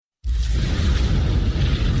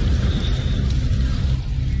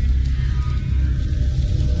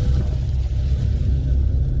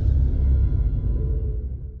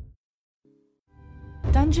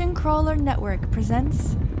Dungeon Crawler Network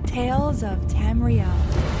presents Tales of Tamriel.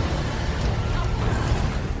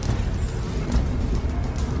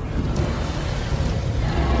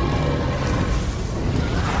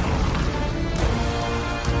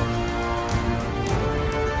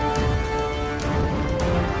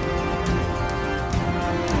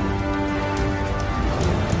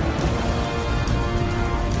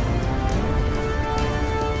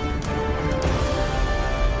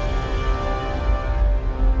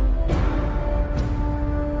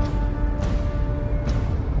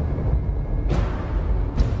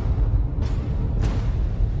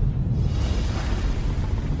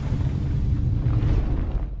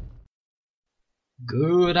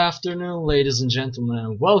 Good afternoon, ladies and gentlemen,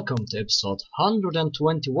 and welcome to episode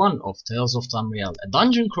 121 of Tales of Tamriel, a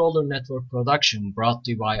Dungeon Crawler Network production brought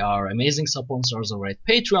to you by our amazing sponsors over at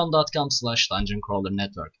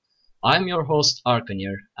patreon.com/dungeoncrawlernetwork. I'm your host,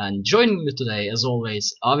 Arkanir, and joining me today, as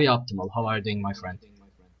always, Avi Optimal. How are you doing, my friend?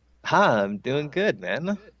 Hi, I'm doing good,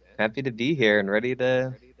 man. Happy to be here and ready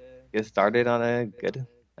to get started on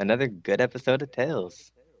another good episode of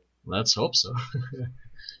Tales. Let's hope so.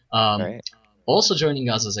 Right. Also joining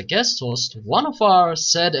us as a guest host, one of our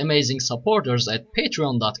said amazing supporters at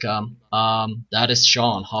patreon.com, that is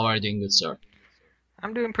Sean. How are you doing, good sir?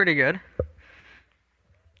 I'm doing pretty good.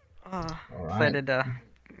 Alright. Excited to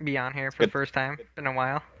be on here for the first time. Been a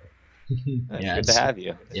while. It's Yeah, good to have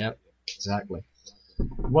you. Yep, exactly.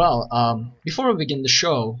 Well, before we begin the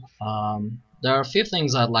show, there are a few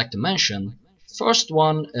things I'd like to mention. First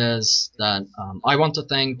one is that I want to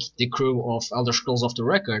thank the crew of Elder Scrolls of the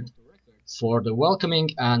Record for the welcoming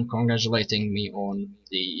and congratulating me on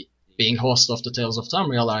the being host of the Tales of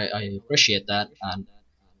Tamriel. I appreciate that, and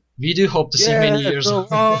we do hope to see many years of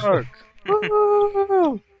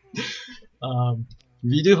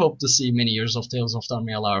we do hope to see many years of Tales of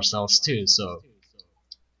Tamriel ourselves too, so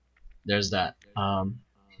there's that.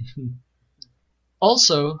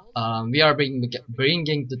 Also, we are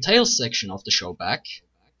bringing the Tales section of the show back,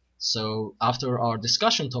 so after our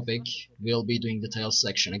discussion topic, we'll be doing the Tales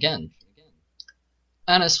section again.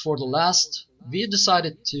 And as for the last, we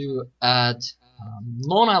decided to add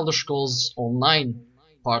non-Elder Scrolls Online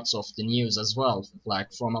parts of the news as well,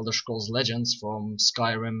 like from Elder Scrolls Legends, from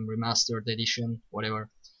Skyrim Remastered Edition, whatever.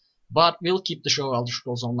 But we'll keep the show Elder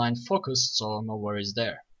Scrolls Online focused, so no worries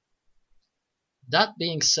there. That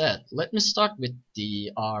being said, let me start with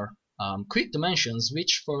our quick dimensions,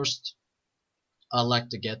 which first I'd like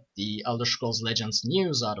to get the Elder Scrolls Legends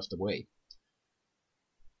news out of the way.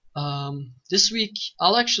 This week,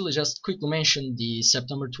 I'll actually just quickly mention the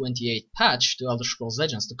September 28th patch to Elder Scrolls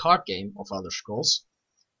Legends, the card game of Elder Scrolls.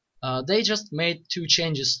 They just made two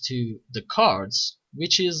changes to the cards,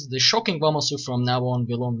 which is the Shocking Wamasu from now on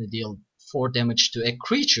will only deal 4 damage to a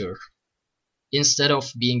creature, instead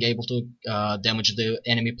of being able to damage the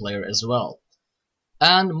enemy player as well.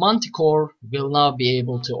 And Manticore will now be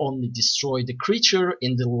able to only destroy the creature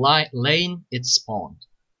in the lane it spawned.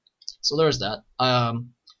 So there's that.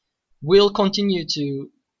 We'll continue to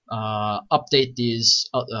update these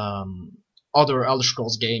other Elder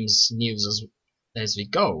Scrolls games news as we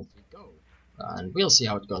go, and we'll see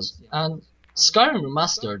how it goes. And Skyrim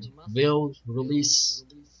Remastered will release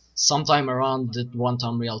sometime around the one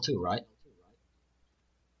Tamriel 2, right?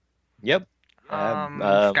 Yep.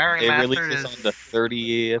 Skyrim it Remastered releases on the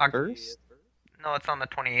 31st? No, it's on the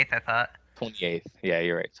 28th, I thought. 28th. Yeah,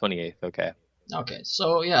 you're right. 28th. Okay. Okay,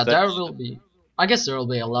 so yeah, there will be. I guess there will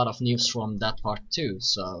be a lot of news from that part too.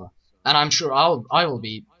 So, and I'm sure I will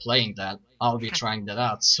be playing that. I'll be trying that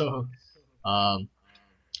out. So,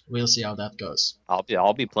 we'll see how that goes.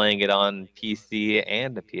 I'll be playing it on PC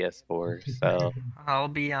and the PS4. So I'll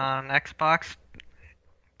be on Xbox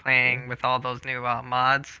playing with all those new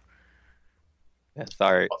mods. yeah,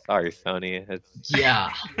 sorry, Sony.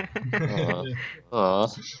 Yeah.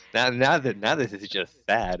 Now this is just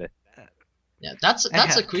sad. Yeah, that's a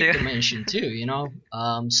quick too. dimension too. You know,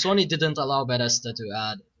 Sony didn't allow Bethesda to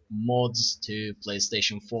add mods to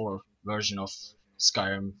PlayStation 4 version of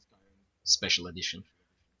Skyrim Special Edition.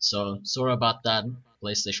 So sorry about that,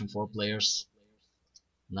 PlayStation 4 players.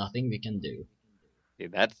 Nothing we can do.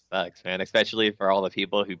 Dude, that sucks, man. Especially for all the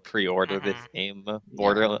people who pre-order this game,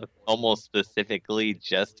 order almost specifically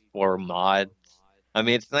just for mods. I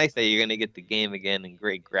mean, it's nice that you're gonna get the game again in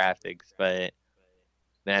great graphics, but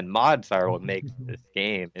man, mods are what makes this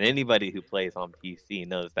game. And anybody who plays on PC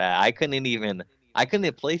knows that. I couldn't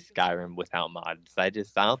play Skyrim without mods. I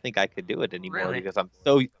don't think I could do it anymore Really? because I'm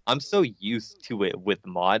so used to it with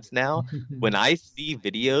mods now. When I see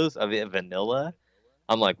videos of it vanilla,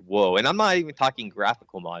 I'm like, whoa. And I'm not even talking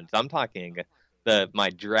graphical mods. I'm talking my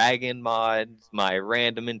dragon mods, my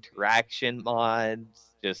random interaction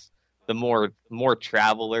mods, just the more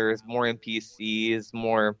travelers, more NPCs,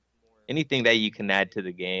 more anything that you can add to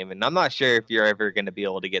the game. And I'm not sure if you're ever going to be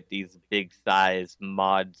able to get these big size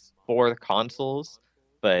mods for consoles,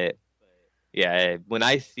 but yeah, when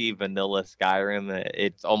I see vanilla Skyrim,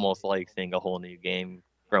 it's almost like seeing a whole new game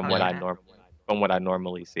from Oh, what yeah. from what I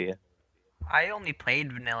normally see. I only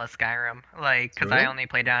played vanilla Skyrim, like, because I Really? only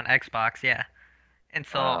played it on Xbox, yeah. And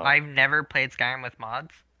so Wow. I've never played Skyrim with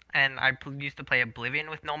mods, and I used to play Oblivion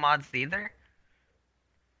with no mods either.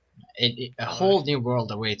 A whole new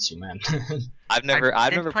world awaits you, man. I've never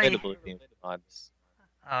did played play- Oblivion with mods.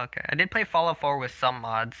 Okay, I did play Fallout 4 with some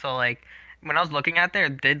mods, so like when I was looking at there,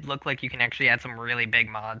 it did look like you can actually add some really big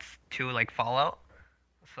mods to like Fallout.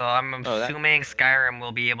 So I'm Oh, that- assuming Skyrim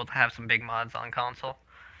will be able to have some big mods on console.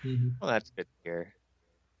 Mhm. Well, that's good to hear.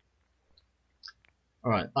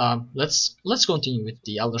 All right. Let's continue with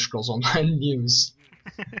the Elder Scrolls Online news.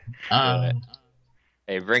 Um,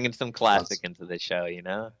 Hey, bringing some classic into the show, you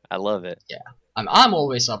know? I love it. I'm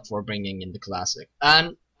always up for bringing in the classic,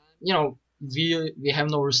 and you know we have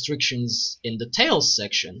no restrictions in the Tales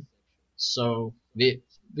section, so we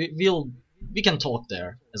can talk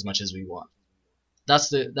there as much as we want. That's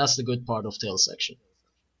the good part of Tales section.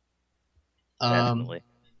 Definitely.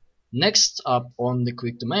 Next up on the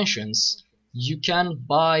quick dimensions, you can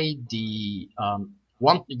buy the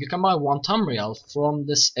you can buy one Tamriel from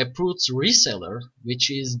this approved reseller, which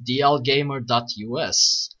is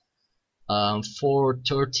dlgamer.us, for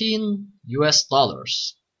 $13.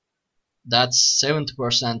 That's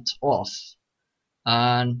 70% off,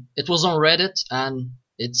 and it was on Reddit and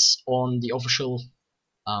it's on the official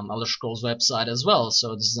Elder Scrolls website as well.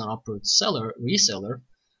 So this is an approved reseller.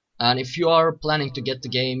 And if you are planning to get the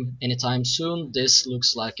game anytime soon, this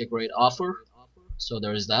looks like a great offer. So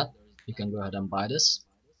there is that. You can go ahead and buy this.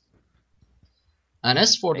 And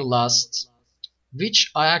as for the last,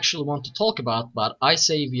 which I actually want to talk about, but I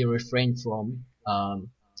say we refrain from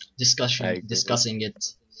discussing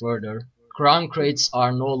it further. Crown crates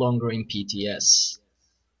are no longer in PTS.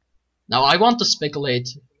 Now I want to speculate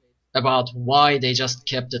about why they just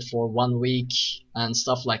kept it for 1 week and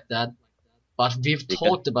stuff like that. But we've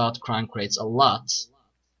talked about crown crates a lot,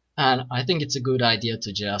 and I think it's a good idea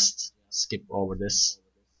to just skip over this.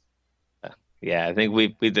 Yeah, I think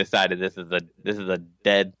we decided this is a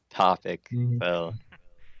dead topic. Mhm. So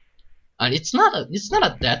And it's not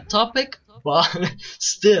a dead topic, but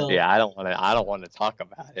still. yeah, I don't want to talk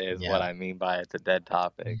about it. Is Yeah. what I mean by it's a dead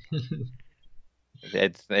topic.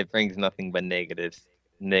 It brings nothing but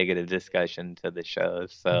negative discussion to the show.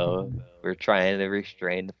 So we're trying to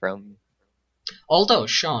restrain from. Although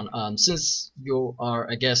Sean, since you are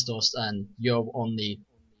a guest host and you only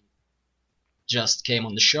just came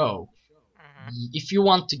on the show, if you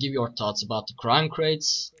want to give your thoughts about the crown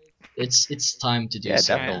crates, it's time to do Yeah,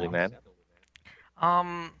 so. definitely, now.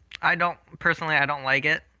 man. I don't like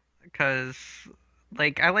it, because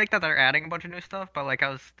like I like that they're adding a bunch of new stuff, but like I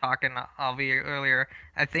was talking to Avi earlier,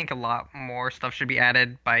 I think a lot more stuff should be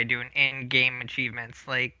added by doing in-game achievements,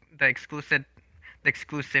 like the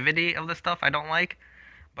exclusivity of the stuff I don't like.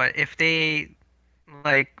 But if they,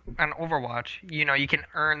 like on Overwatch, you know, you can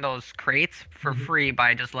earn those crates for free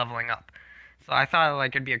by just leveling up. So I thought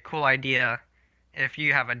like it'd be a cool idea if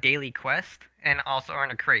you have a daily quest and also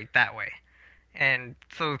earn a crate that way. And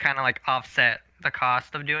so kind of like offset the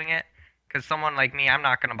cost of doing it, because someone like me, I'm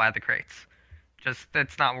not going to buy the crates. Just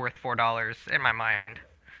it's not worth $4 in my mind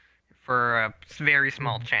for a very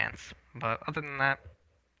small chance. But other than that,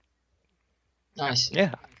 Nice.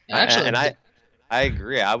 Yeah, Actually, I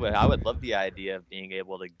agree. I would love the idea of being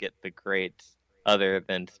able to get the crates other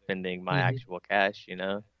than spending my actual cash. You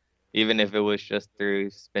know, even if it was just through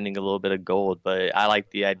spending a little bit of gold. But I like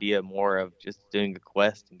the idea more of just doing a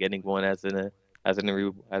quest and getting one as a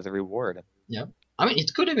reward. yeah. I mean,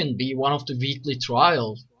 it could even be one of the weekly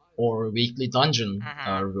trial or weekly dungeon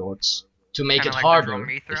rewards to make Kinda it like the harder Drum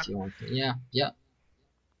if you want to. Yeah, yeah.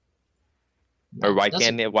 Or why That's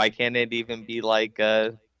can't it even be like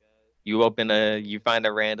you find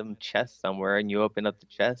a random chest somewhere and you open up the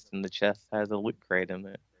chest and the chest has a loot crate in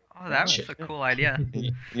it. oh, that was a cool idea.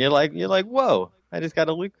 And you're like whoa, I just got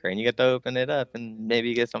a loot crate. And you get to open it up and maybe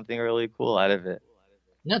you get something really cool out of it.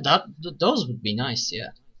 Yeah, those would be nice. Yeah.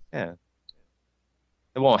 Yeah,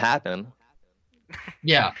 it won't happen.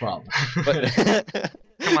 Yeah, probably. But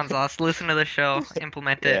Come on, Zoss, listen to the show,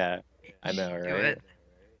 implement it. yeah, I know, Do right? it.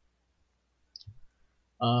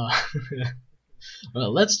 Uh,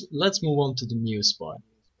 well, let's move on to the news part.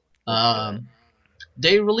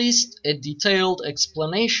 they released a detailed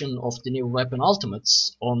explanation of the new weapon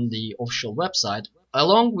ultimates on the official website,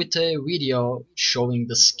 along with a video showing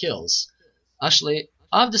the skills. Actually,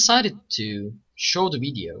 I've decided to show the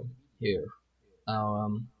video here.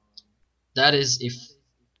 That is if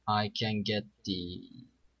I can get the...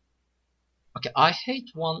 Okay, I hate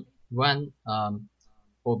when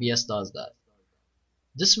OBS does that.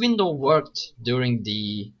 This window worked during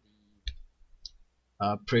the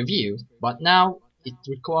preview, but now it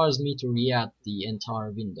requires me to re-add the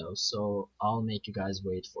entire window, so I'll make you guys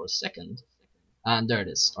wait for a second. And there it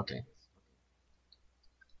is. Okay.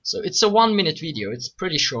 So it's a 1-minute video. It's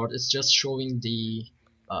pretty short. It's just showing the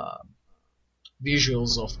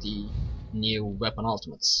visuals of the new weapon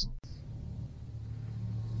ultimates.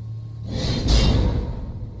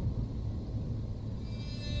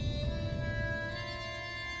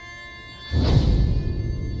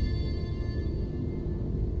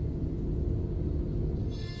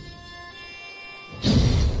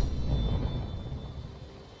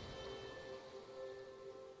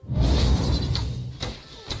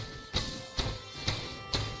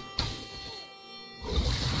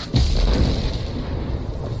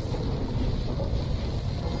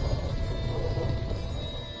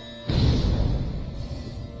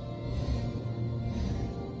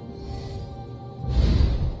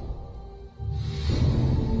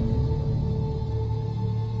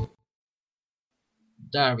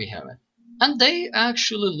 There we have it. And they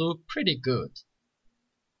actually look pretty good.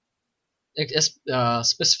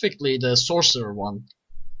 Specifically the sorcerer one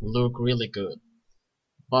look really good.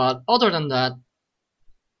 But other than that,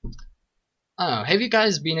 I don't know, have you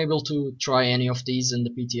guys been able to try any of these in the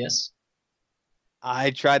PTS?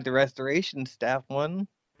 I tried the restoration staff one,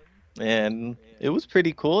 and it was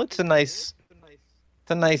pretty cool. It's a nice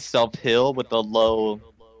self heal with a low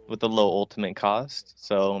ultimate cost.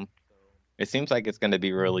 So it seems like it's going to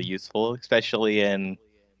be really useful, especially in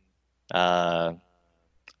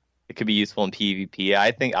it could be useful in PvP.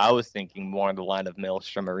 I was thinking more on the line of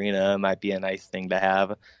Maelstrom Arena. It might be a nice thing to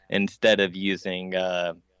have instead of using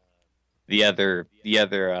the other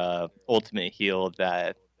ultimate heal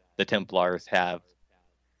that the Templars have.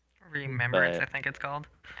 Remembrance, I think it's called.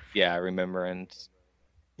 Yeah, Remembrance.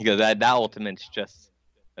 Because that ultimate's just,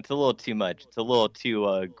 it's a little too much. It's a little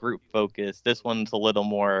too group focused. This one's a little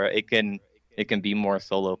more, it can be more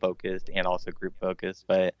solo focused and also group focused.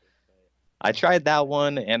 But I tried that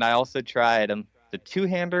one, and I also tried the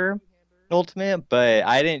two-hander ultimate, but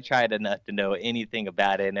I didn't try it enough to know anything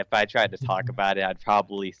about it. And if I tried to talk about it, I'd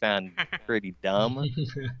probably sound pretty dumb.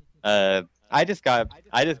 I just got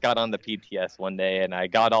on the PTS one day, and I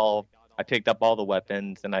picked up all the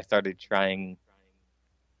weapons, and I started trying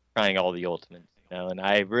all the ultimates, and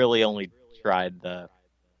I really only tried the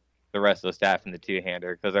rest of the staff and the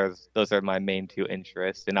two-hander because those are my main two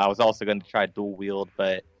interests. And I was also going to try dual wield,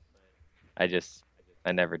 but I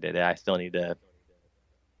never did it. I still need to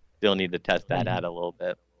test that out a little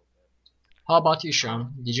bit. How about you,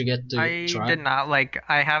 Sean? Did you get to try? I did not.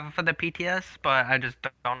 I have for the PTS, but I just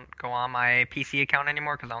don't go on my PC account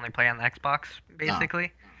anymore because I only play on the Xbox,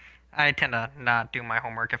 basically. I tend to not do my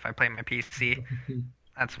homework if I play my PC.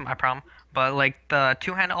 That's my problem. But, the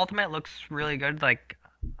two-hand ultimate looks really good.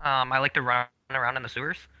 I like to run around in the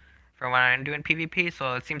sewers for when I'm doing PvP,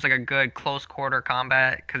 so it seems like a good close-quarter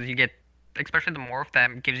combat because you get, especially the morph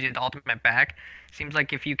that gives you the ultimate back. Seems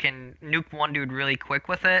like if you can nuke one dude really quick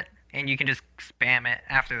with it, and you can just spam it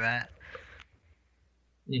after that.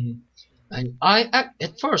 And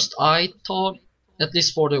at first I thought, at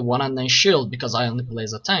least for the one-and-nine shield, because I only play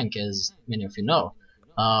as a tank, as many of you know,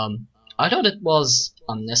 I thought it was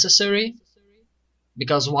unnecessary,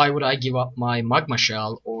 because why would I give up my Magma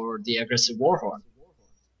Shell or the Aggressive Warhorn?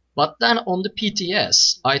 But then on the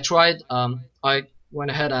PTS, I went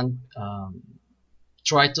ahead and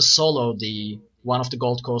tried to solo one of the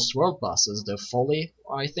Gold Coast world bosses, the Folly,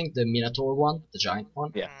 I think the Minotaur one, the giant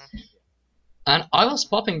one. Yeah. And I was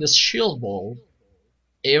popping this shield ball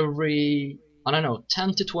every, I don't know,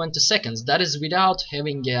 10 to 20 seconds. That is without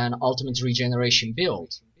having an ultimate regeneration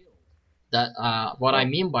build. What I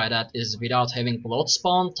mean by that is without having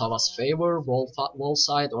Bloodspawn, Tava's Favor, Wall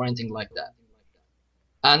Side, or anything like that.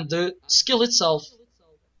 And the skill itself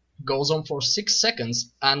goes on for 6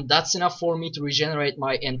 seconds, and that's enough for me to regenerate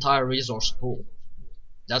my entire resource pool.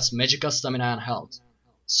 That's Magicka, Stamina, and Health.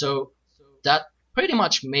 So that pretty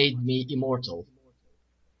much made me immortal.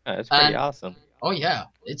 That's pretty awesome. Oh yeah,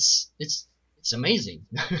 it's amazing.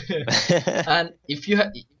 And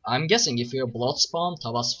I'm guessing if you have Bloodspawn,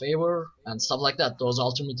 Tava's Favor, and stuff like that, those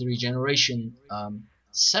ultimate regeneration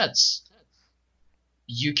sets,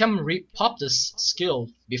 you can pop this skill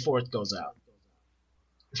before it goes out.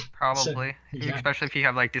 Probably. yeah. Especially if you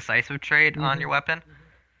have like decisive trade on your weapon.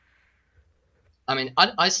 I mean,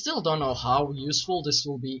 I still don't know how useful this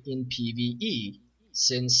will be in PvE,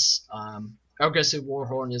 since aggressive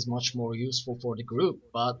Warhorn is much more useful for the group,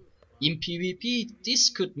 but in PvP this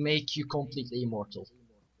could make you completely immortal.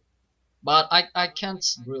 But I can't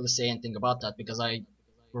really say anything about that because I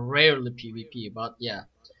rarely PvP, but yeah.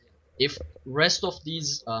 If rest of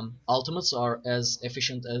these ultimates are as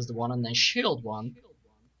efficient as the one and then shield one,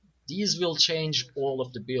 these will change all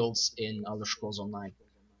of the builds in Elder Scrolls Online.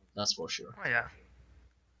 That's for sure. Oh yeah.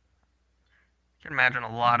 You can imagine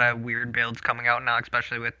a lot of weird builds coming out now,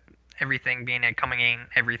 especially with everything being coming in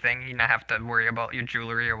everything. You not have to worry about your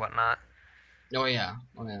jewelry or whatnot. Oh yeah.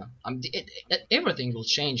 Everything will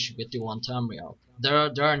change with the one-time real.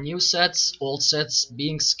 There are new sets, old sets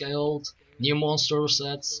being scaled, new monster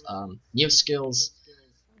sets, new skills.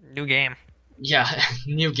 New game. Yeah,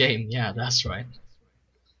 new game. Yeah, that's right.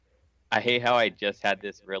 I hate how I just had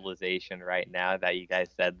this realization right now that you guys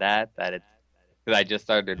said that it's because I just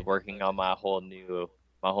started working on my whole new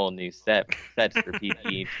sets for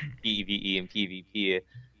PvE, PvE, and PvP.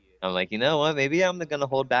 I'm like, you know what? Maybe I'm gonna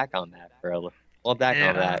hold back on that for a little. Hold back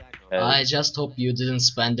on that. I just hope you didn't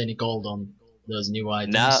spend any gold on those new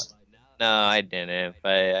items. No, I didn't.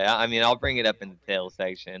 But I mean, I'll bring it up in the tail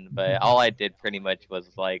section. But all I did pretty much was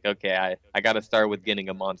like, okay, I got to start with getting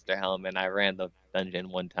a monster helmet. I ran the dungeon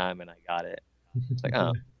one time and I got it. It's like,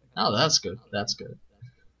 oh. Oh, that's good. That's good.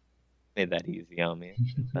 Made that easy on me.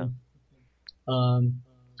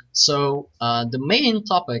 So the main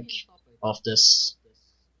topic of this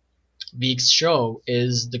week's show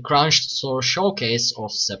is the Crunch Store Showcase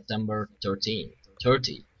of September 30.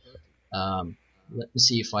 Let me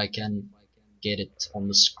see if I can get it on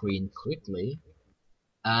the screen quickly.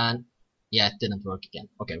 And yeah, it didn't work again.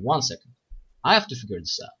 Okay, 1 second. I have to figure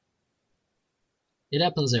this out. It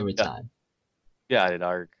happens every time. Yeah, it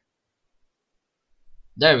arc.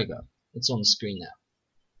 There we go. It's on the screen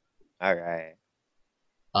now. Alright.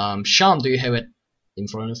 Sean, do you have it in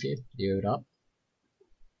front of you? Do you have it up?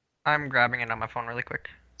 I'm grabbing it on my phone really quick.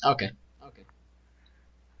 Okay.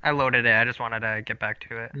 I loaded it. I just wanted to get back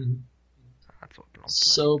to it. Mhm. That's open.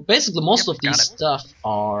 So basically, most Yep, of these got it. stuff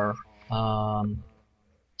are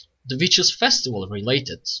the Witches Festival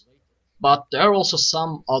related, but there are also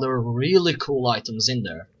some other really cool items in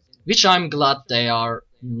there, which I'm glad they are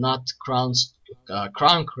not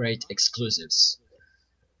Crown Crate exclusives.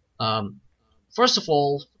 First of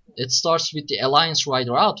all, it starts with the Alliance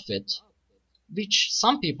Rider outfit, which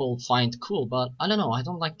some people find cool, but I don't know, I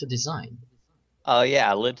don't like the design. Oh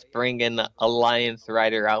yeah, let's bring in Alliance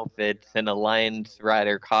Rider outfits and Alliance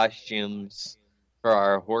Rider costumes for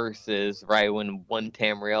our horses right when one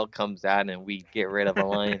Tamriel comes out and we get rid of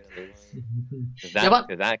alliances. Cause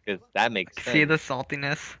that makes sense. See the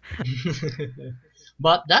saltiness?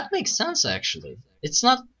 But that makes sense actually. It's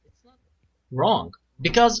not wrong.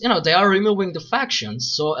 Because, you know, they are removing the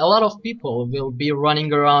factions, so a lot of people will be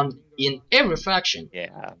running around in every faction.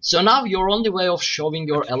 Yeah. So now your only way of showing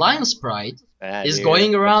your Alliance pride That is is-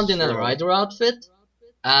 going around that's in a true. rider outfit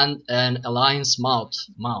and an Alliance mount.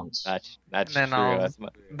 That's And then true. I'll- That's my-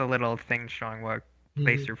 The little thing showing what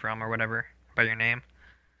place you're from or whatever by your name,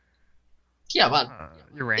 Yeah, but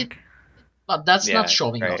your rank. that's Yeah, not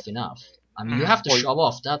showing right. off enough. I mean, you have to Well, show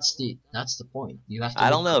off. That's the point. You have to. I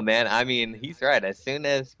don't know, man. I mean, he's right. As soon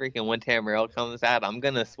as freaking one Tamriel comes out, I'm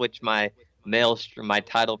gonna switch my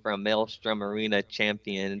title from Maelstrom Arena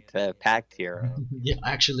champion to Pact Hero. Yeah,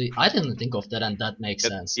 actually, I didn't think of that, and that makes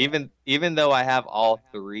 'Cause sense. Even though I have all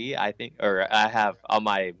three, I think, or I have on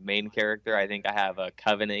my main character, I think I have a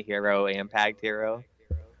Covenant hero and Pact hero.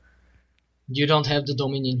 You don't have the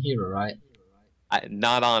Dominion hero, right?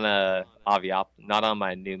 Not on not on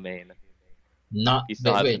my new main. Not. He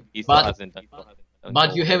still Wait, hasn't. He still but hasn't done.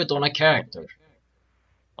 but you have it on a character.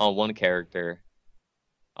 On one character.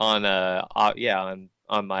 On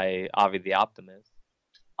on my Avi the Optimist.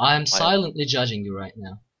 I'm silently judging you right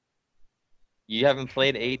now. You haven't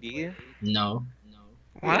played AD? No.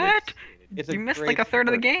 What? It's a You missed great like a third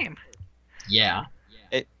of the sport. game. Yeah.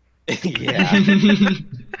 Yeah.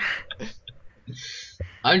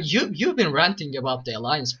 You've been ranting about the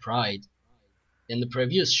Alliance Pride in the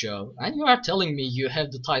previous show, and you are telling me you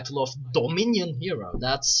have the title of Dominion Hero.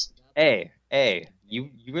 That's Hey, you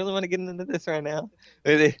really want to get into this right now?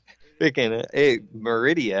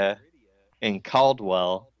 Meridia and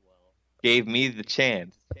Caldwell gave me the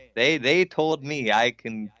chance. They told me I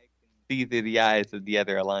can see through the eyes of the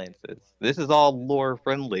other alliances. This is all lore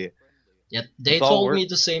friendly. yeah. They It's all told work. me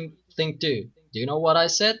the same thing too. Do you know what I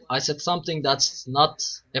said? I said something that's not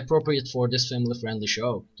appropriate for this family-friendly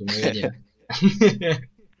show to Meridia.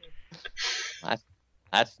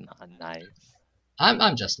 That's not nice.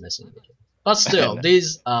 I'm just messing with it. But still,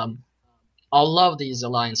 these I love these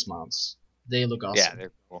alliance mounts. They look awesome. Yeah,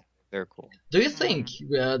 they're cool. They're cool. Do you think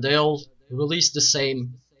they'll release the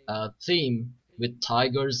same theme with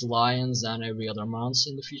tigers, lions, and every other mounts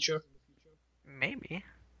in the future? Maybe.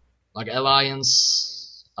 Like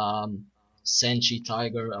Alliance, Senshi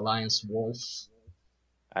Tiger, Alliance Wolf.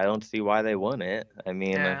 I don't see why they wouldn't. I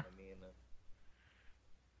mean, Yeah.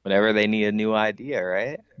 whenever they need a new idea,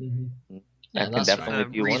 right? Mm-hmm. That can that's definitely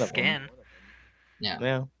right. be one of them. Reskin. Yeah.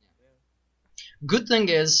 Yeah. Good thing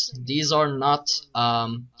is these are not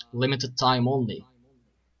limited time only.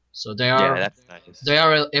 So they are Yeah, that's nice. they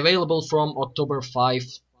are available from October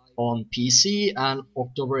 5th on PC and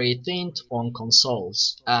October 18th on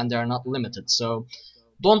consoles, and they are not limited. So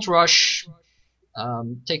don't rush.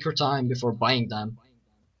 Take your time before buying them.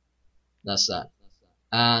 That's that.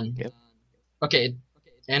 And Yep. okay,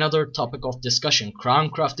 another topic of discussion: crown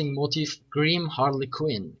crafting motif Grim Harley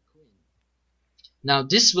Quinn. Now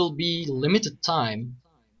this will be limited time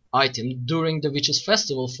item during the Witches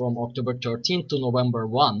Festival from October 13th to November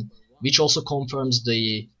 1, which also confirms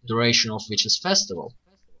the duration of Witches Festival.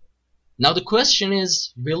 Now the question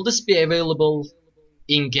is, will this be available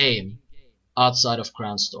in-game outside of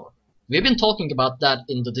Crown Store? We've been talking about that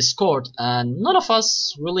in the Discord and none of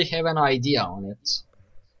us really have an idea on it.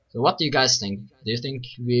 So what do you guys think? Do you think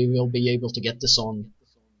we will be able to get this on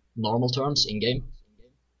normal terms in-game?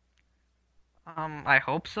 I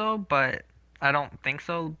hope so, but I don't think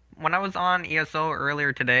so. When I was on ESO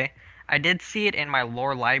earlier today, I did see it in my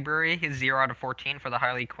lore library, 0 out of 14 for the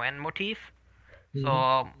Harley Quinn motif. Mhm.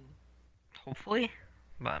 So, hopefully,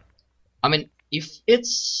 but I mean, if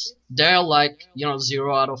it's there like,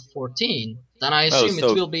 0 out of 14, then I assume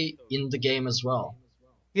so- it will be in the game as well.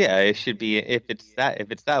 Yeah, it should be. If it's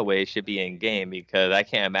that way, it should be in game because I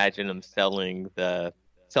can't imagine them selling it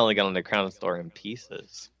on the Crown Store in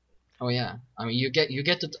pieces. Oh yeah, I mean you get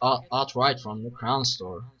it outright from the Crown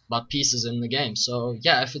Store, but pieces in the game. So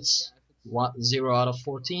yeah, if it's 0 out of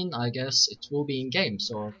 14, I guess it will be in game.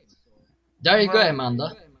 So there you go, Well,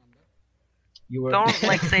 Amanda. You were don't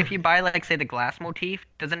say if you buy say the glass motif,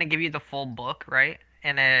 doesn't it give you the full book, right?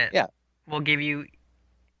 And it Yeah. will give you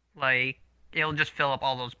it'll just fill up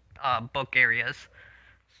all those book areas.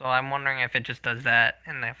 So I'm wondering if it just does that,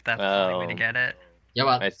 and if that's the only way to Oh. get it. yeah,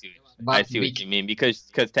 but I see. But I see what you mean because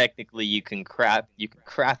technically you can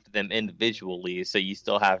craft them individually, so you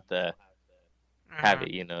still have to have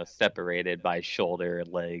Mhm. it, separated by shoulder,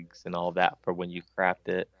 legs, and all that for when you craft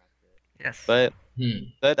it. Yes. But hmm.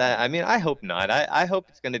 I mean, I hope not. I hope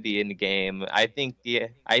it's going to be in the game. I think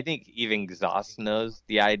even Xost knows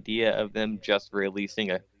the idea of them just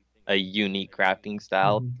releasing a unique crafting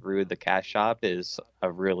style Mhm. through the cash shop is a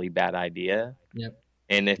really bad idea. Yep.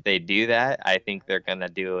 And if they do that, I think they're gonna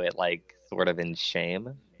do it sort of in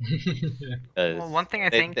shame. 'Cause Well, one thing I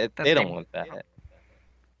think they, that they don't they- want that.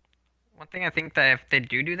 One thing I think that if they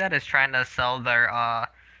do that is trying to sell their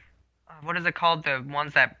what is it called? The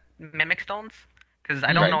ones that mimic stones? Because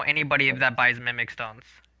I don't Right. know anybody that buys mimic stones.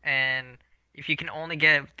 And if you can only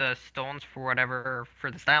get the stones for whatever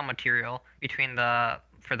for the style material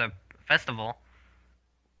for the festival,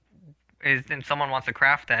 and someone wants to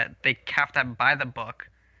craft that, they have to buy the book,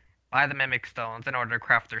 buy the mimic stones in order to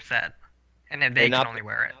craft their set, and then they And can not- only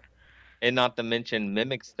wear it. And not to mention,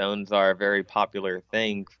 mimic stones are a very popular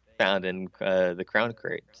thing found in the crown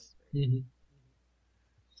crates, Mhm.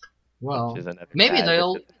 Well, which is another maybe bad,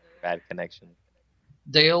 they'll which is a bad connection.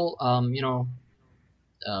 the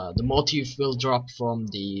motif will drop from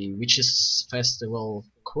the Witches Festival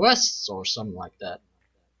quests or something like that.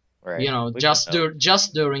 Right? You know, We just don't know.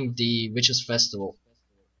 just during the Witches Festival.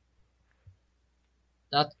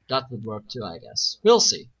 That would work too, I guess. We'll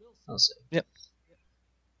see. We'll see. Yep.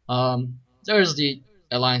 There's the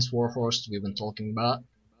Alliance Warhorse we've been talking about,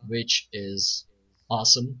 which is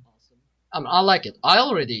awesome. I like it. I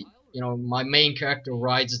already, my main character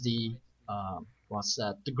rides the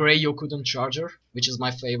the Grey Yokuden Charger, which is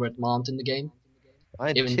my favorite mount in the game.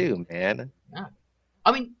 Mine even- too, man.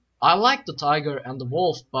 I mean, I like the tiger and the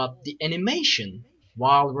wolf, but the animation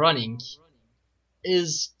while running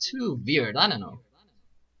is too weird. I don't know.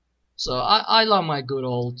 So I love my good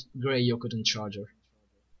old Grey Yokuden Charger.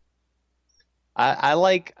 I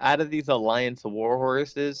like out of these Alliance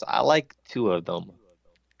Warhorses, I like two of them.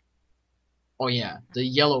 Oh yeah, the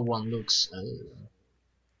yellow one looks.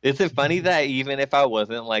 Is it funny that even if I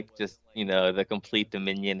wasn't just the complete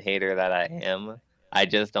Dominion hater that I am, I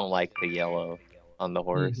just don't like the yellow on the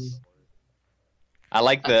horse. I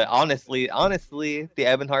like the honestly the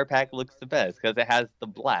Ebonheart pack looks the best because it has the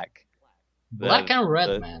black. Black and red,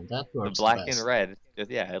 the man. That the works black and best. red.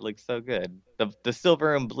 Just yeah, it looks so good. The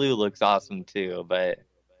silver and blue looks awesome too, but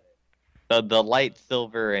the light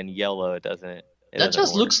silver and yellow doesn't it That doesn't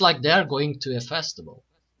just work. looks like they're going to a festival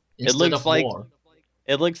It instead looks of like war.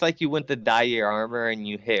 it looks like you went to dye your armor and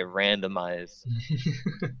you hit randomize.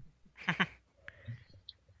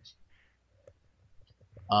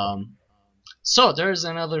 um, so there's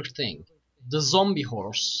another thing. The zombie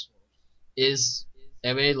horse is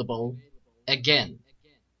available again,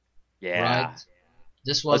 Yeah. right?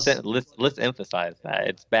 This was Let's emphasize that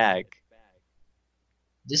it's back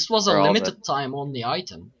this was a for all the limited time only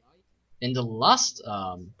item in the last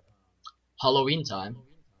Halloween time,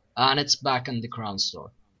 and it's back in the Crown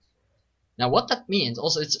Store. Now, what that means,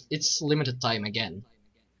 also, it's limited time again.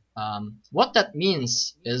 What that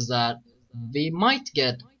means is that we might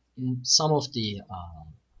get some of the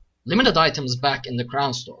limited items back in the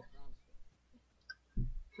Crown Store.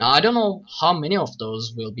 Now, I don't know how many of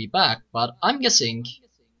those will be back, but I'm guessing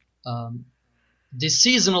the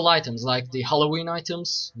seasonal items, like the Halloween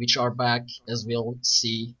items, which are back, as we'll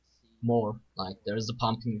see more. Like there's the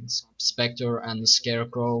Pumpkin Spectre and the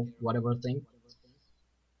Scarecrow, whatever thing.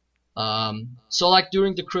 So like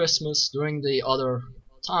during the Christmas, during the other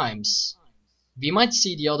times, we might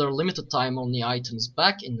see the other limited time only items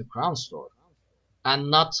back in the Crown Store, and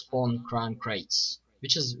not on Crown crates,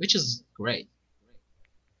 which is great.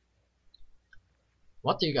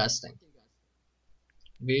 What do you guys think?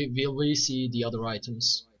 Will we see the other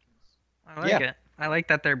items? I like Yeah. it. I like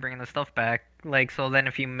that they're bringing the stuff back. Like, so then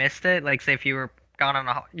if you missed it, like, say if you were gone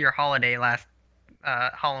on your holiday last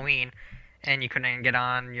Halloween, and you couldn't get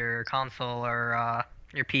on your console or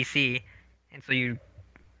your PC, and so you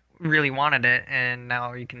really wanted it, and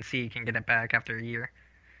now you can see you can get it back after a year.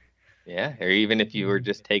 Yeah, or even if you were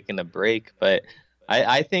just taking a break. But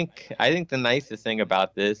I think the nicest thing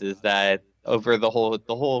about this is that over the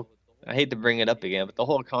whole I hate to bring it up again, but the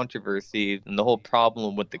whole controversy and the whole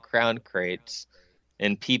problem with the crown crates,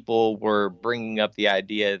 and people were bringing up the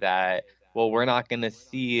idea that, well, we're not going to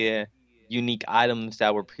see unique items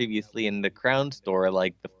that were previously in the crown store,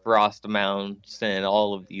 like the frost mounts and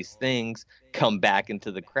all of these things, come back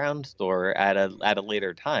into the crown store at a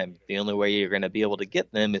later time. The only way you're going to be able to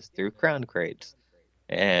get them is through crown crates.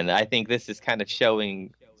 And I think this is kind of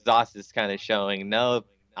showing, Zos is kind of showing, no,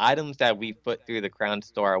 items that we put through the crown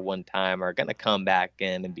store at one time are going to come back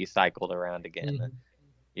in and be cycled around again. Mhm.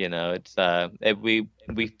 You know, it's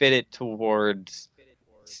we fit it towards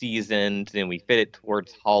seasons and we fit it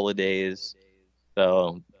towards holidays.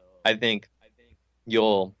 So I think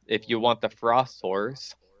if you want the frost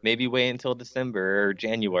horse, maybe wait until December or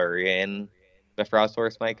January, and the frost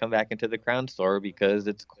horse might come back into the crown store because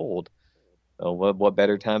it's cold. So what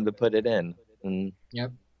better time to put it in? And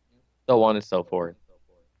Yep. so on and so forth.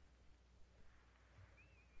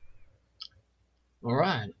 All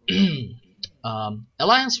right.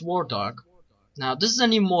 Alliance War Dog. Now this is a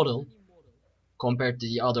new model compared to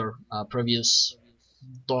the other previous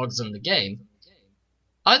dogs in the game.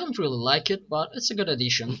 I don't really like it, but it's a good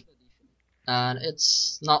addition, and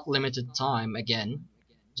it's not limited time again,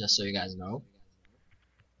 just so you guys know.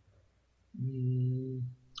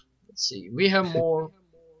 Let's see. We have more.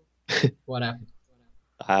 What happened?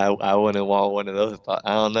 I wouldn't want one of those.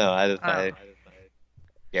 I don't know. I just Oh.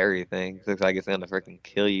 scary thing. Looks like it's gonna freaking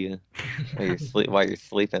kill you while you're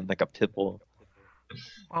sleeping like a pit bull.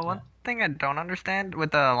 Well, one thing I don't understand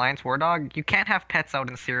with the Alliance War Dog, you can't have pets out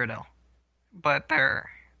in Cyrodiil, but they're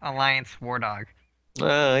Alliance War Dog.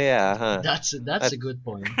 Oh yeah, huh? That's a good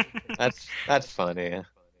point. That's funny.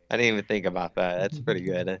 I didn't even think about that. That's pretty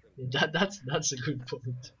good. That's a good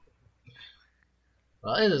point.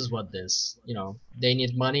 Well, it is what it is. You know, they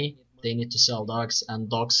need money. They need to sell dogs, and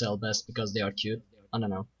dogs sell best because they are cute. I don't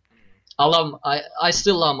know. I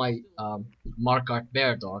still love my Markart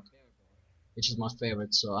bear dog, which is my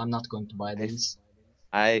favorite. So I'm not going to buy these.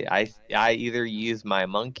 I either use my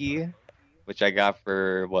monkey, which I got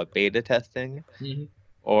for beta testing, Mhm.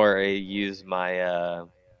 or I use my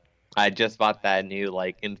I just bought that new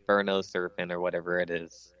Inferno Serpent or whatever it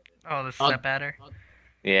is. Oh, the step adder.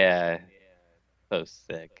 Yeah, so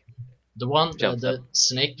sick. The one, Jumps the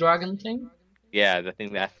snake dragon thing. Yeah, the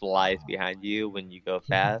thing that flies behind you when you go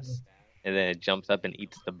fast, and then it jumps up and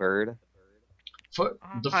eats the bird. For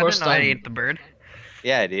the I first didn't know I time, ate the bird.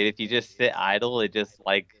 Yeah, dude, if you just sit idle, it just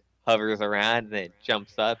hovers around and it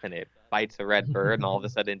jumps up and it bites a red bird, and all of a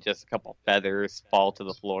sudden just a couple feathers fall to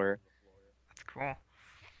the floor. That's cool.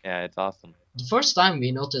 Yeah, it's awesome. the first time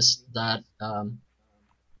we noticed that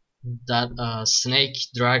snake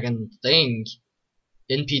dragon thing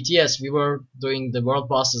in PTS, we were doing the world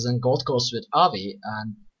bosses and Gold Coast with Avi,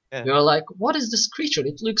 and Yeah. We were like, what is this creature?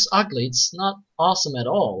 It looks ugly. It's not awesome at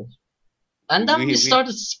all. And then we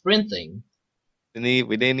started sprinting. We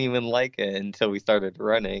didn't even like it until we started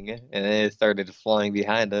running, and then it started flying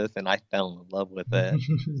behind us, and I fell in love with it.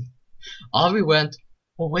 Avi went,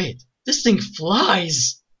 oh wait, this thing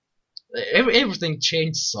flies! Everything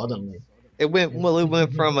changed suddenly. It went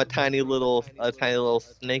from a tiny little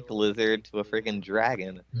snake lizard to a freaking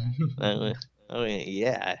dragon.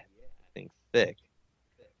 Yeah, thing's thick.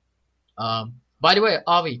 By the way,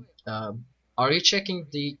 Avi, are you checking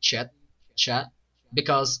the chat?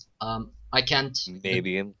 Because I can't.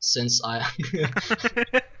 Maybe. Since I.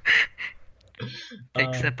 Take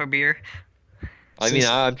a sip of beer.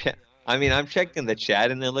 I'm checking the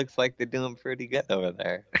chat, and it looks like they're doing pretty good over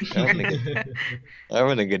there. They're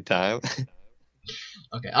having a good time.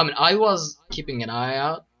 Okay, I mean, I was keeping an eye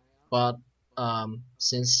out, but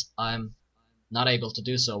since I'm not able to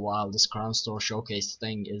do so while this Crown Store showcase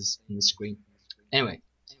thing is in the screen. Anyway,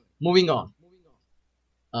 moving on.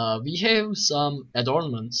 We have some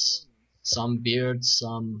adornments, some beards,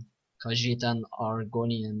 some Khajiit and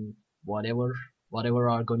Argonian, whatever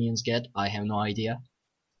Argonians get, I have no idea.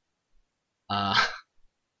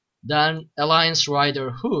 Then Alliance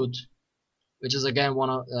Rider Hood, which is again one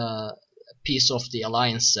of piece of the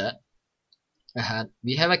Alliance set.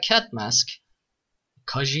 We have a cat mask,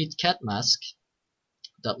 Khajiit cat mask,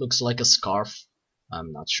 that looks like a scarf.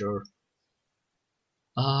 I'm not sure.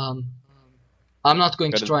 I'm not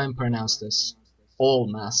going to try and pronounce this. All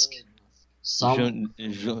mask.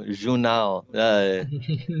 Junal. That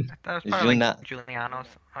was probably like Julianos.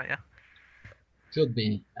 Oh yeah. Could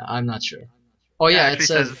be. I'm not sure. Oh yeah, it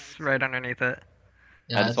says right underneath it.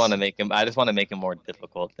 Yeah, I just want to make him more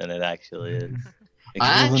difficult than it actually is.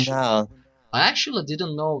 I actually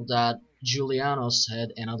didn't know that Julianos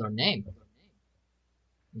had another name.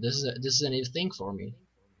 This is a new thing for me.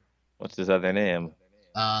 What's his other name?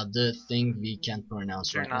 The thing we can't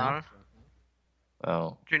pronounce right now.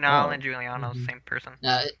 Oh. Junal and Julianos, same person.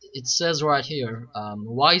 It says right here,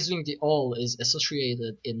 Wisewing the All is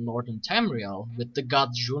associated in Northern Tamriel with the god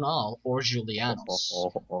Junal or Julianos.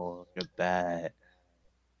 Oh, look at that.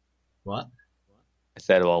 What? I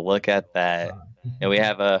said, well, look at that. And we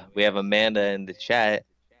have Amanda in the chat,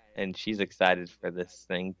 and she's excited for this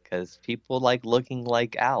thing because people like looking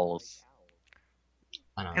like owls.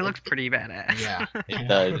 It looks pretty badass. Yeah, it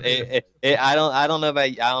does. I don't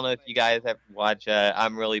know if you guys have watched.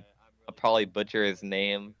 I'll probably butcher his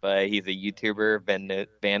name, but he's a YouTuber,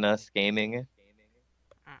 Vanus Gaming.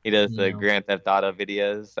 He does the Grand Theft Auto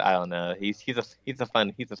videos. I don't know. He's a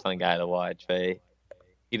fun guy to watch. But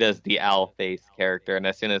he does the owl face character, and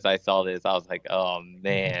as soon as I saw this, I was like, oh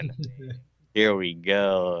man, here we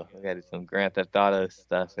go. We got some Grand Theft Auto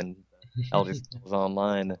stuff and Elder Scrolls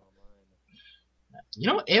Online. You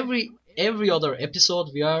know, every other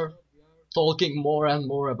episode we are talking more and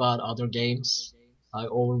more about other games, like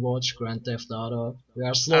Overwatch, Grand Theft Auto. We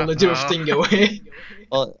are slowly drifting away.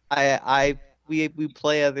 Well, we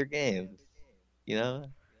play other games, you know.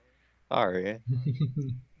 Sorry,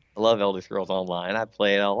 I love Elder Scrolls Online. I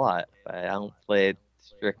play it a lot, but I don't play it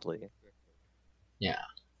strictly. Yeah.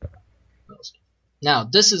 Now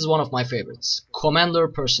this is one of my favorites, Commander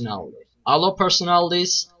Personality. I love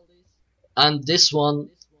personalities. And this one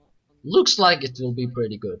looks like it will be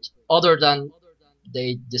pretty good. Other than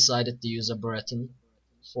they decided to use a Breton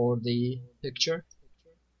for the picture.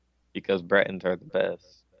 Because Bretons are the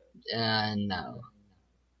best. And now,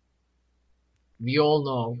 we all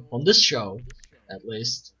know, on this show, at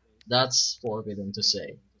least, that's forbidden to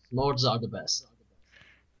say. Lords are the best.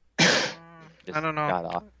 I don't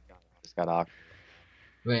know. Just got off.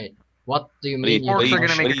 Wait, what do you mean? Orcs are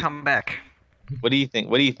gonna make a comeback. What do you think?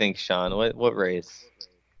 What do you think, Sean? What race?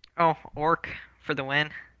 Oh, Orc for the win.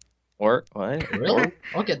 Orc? What? Really?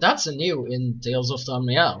 Okay, that's a new in Tales of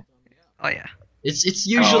Tamriel. Oh yeah. It's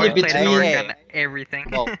usually between everything.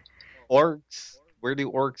 Well, orcs. Where do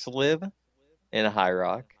orcs live? In High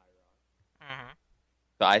Rock. Mm-hmm.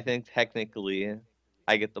 So I think technically,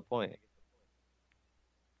 I get the point.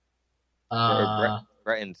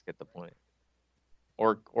 Bretons get the point.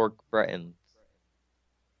 Orc Bretons.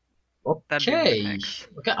 Okay,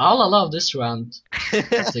 I'll allow this round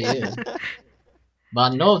to you.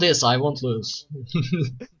 But know this, I won't lose.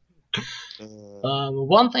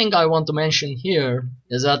 One thing I want to mention here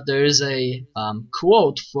is that there is a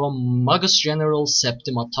quote from Magus General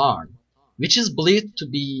Septima Tarn, which is believed to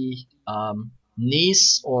be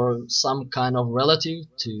niece or some kind of relative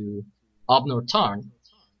to Abnur Tarn.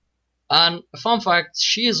 And a fun fact,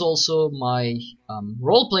 she is also my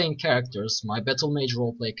role-playing characters, my Battle Mage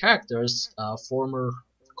role-play characters, former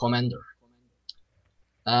commander.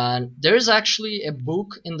 And there is actually a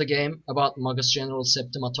book in the game about Magus General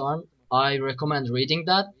Septima Tarn. I recommend reading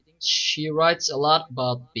that. She writes a lot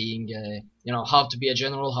about being a, how to be a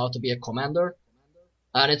general, how to be a commander,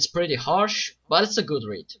 and it's pretty harsh, but it's a good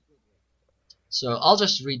read. So I'll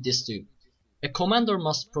just read this too. A commander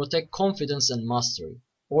must protect confidence and mastery,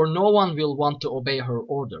 or no one will want to obey her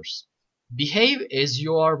orders. Behave as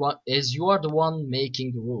you are the one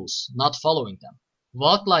making the rules, not following them.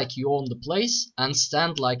 Walk like you own the place, and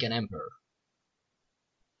stand like an emperor.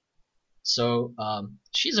 So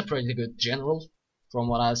she's a pretty good general, from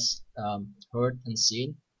what I've heard and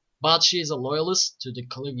seen. But she's a loyalist to the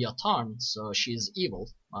Calivia Tarn, so she's evil.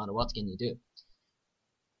 And what can you do?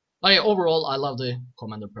 But yeah, overall, I love the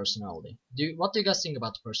commander personality. What do you guys think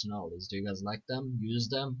about the personalities? Do you guys like them, use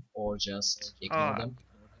them, or just ignore them?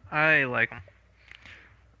 I like them.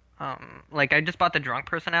 Like I just bought the drunk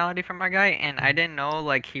personality from my guy, and I didn't know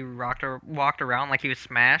like he walked around like he was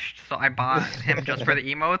smashed. So I bought him just for the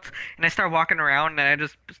emotes, and I started walking around, and I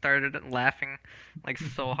just started laughing like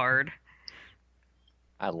so hard.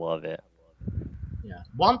 I love it. Yeah.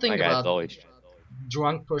 One thing My guy's about always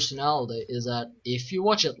drunk personality is that if you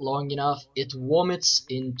watch it long enough, it vomits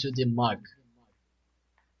into the mug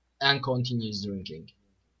and continues drinking.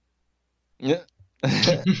 Yeah.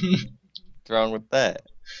 What's wrong with that?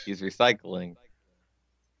 He's recycling.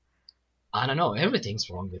 I don't know, everything's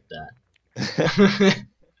wrong with that.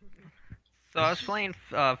 So I was playing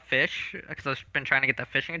fish because I've been trying to get that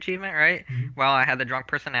fishing achievement, right? Mhm. While I had the drunk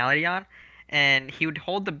personality on, and he would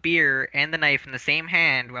hold the beer and the knife in the same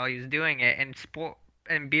hand while he was doing it,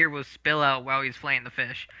 and beer would spill out while he was flaying the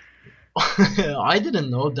fish. I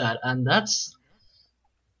didn't know that, and that's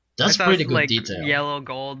I saw pretty good like detail. yellow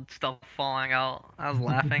gold stuff falling out. I was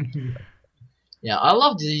laughing. Yeah, I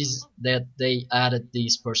love that they added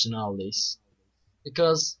these personalities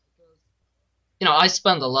because I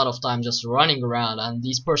spend a lot of time just running around, and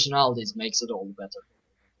these personalities makes it all better.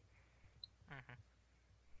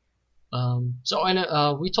 So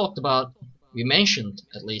we mentioned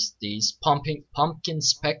at least these pumpkin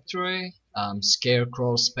spectre,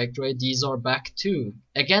 scarecrow spectre. These are back too,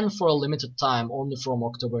 again for a limited time, only from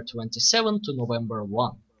October 27 to November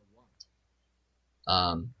 1.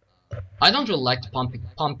 I don't really like the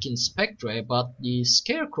pumpkin spectre, but the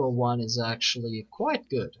scarecrow one is actually quite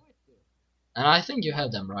good. And I think you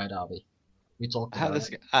have them, right, Avi? We talked about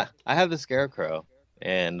it. I have the scarecrow,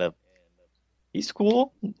 and he's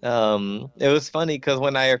cool. It was funny because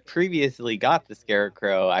when I previously got the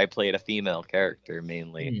scarecrow, I played a female character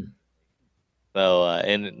mainly. So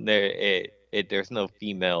and there's no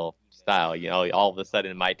female style. All of a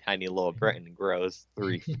sudden my tiny little Breton grows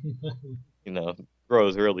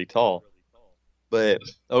grows really tall. But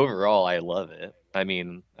overall, I love it. I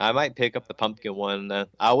mean, I might pick up the pumpkin one.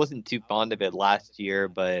 I wasn't too fond of it last year,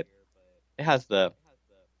 but it has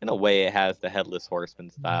in a way, it has the headless horseman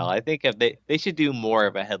style. I think if they should do more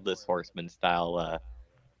of a headless horseman style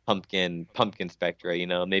pumpkin spectre.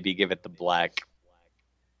 Maybe give it the black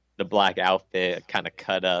outfit kind of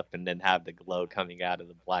cut up, and then have the glow coming out of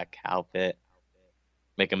the black outfit.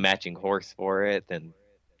 Make a matching horse for it, then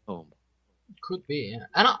boom. Could be, yeah.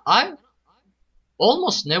 And I've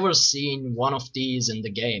almost never seen one of these in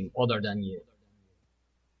the game other than you.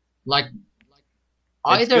 Like,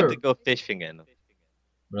 It's either... good to go fishing in.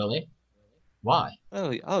 Really? Why? Oh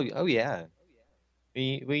yeah. What do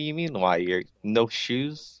you mean why? You're no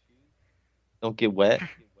shoes? Don't get wet?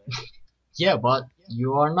 Yeah, but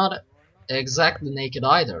you are not exactly naked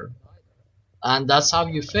either. And that's how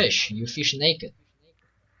you fish. You fish naked.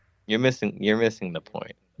 You're missing the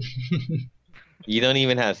point. You don't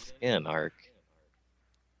even have skin, Ark.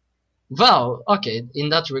 Well, okay, in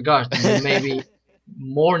that regard, you may be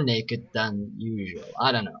more naked than usual.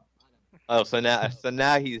 I don't know. Oh, so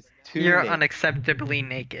now he's too You're naked. unacceptably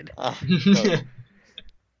naked. Oh,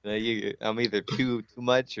 I'm either too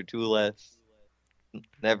much or too less.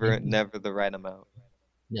 Never the right amount.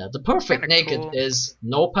 Yeah, the perfect Kinda naked cool. is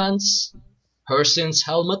no pants, Hersin's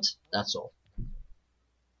helmet, that's all.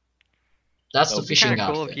 That's the It'd be fishing Kind of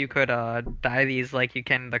cool outfit. if you could dye these like you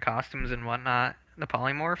can the costumes and whatnot, the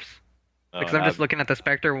polymorphs. Because I'm just looking at the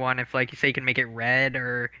Spectre one. If like you say you can make it red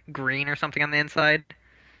or green or something on the inside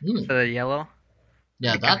Hmm, instead of yellow.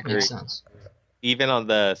 yeah, That'd be that kinda makes cool. sense. Even on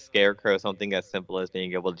the scarecrow, something as simple as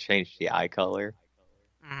being able to change the eye color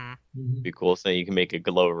Hmm Mhm. would be cool. So you can make it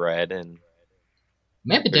glow red and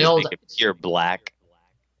Maybe or just they'll make it pure black.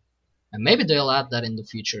 add that in the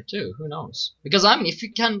future too. Who knows? Because if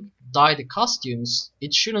you can dye the costumes,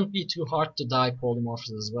 it shouldn't be too hard to dye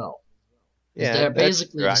polymorphs as well. 'Cause Yeah, they're that's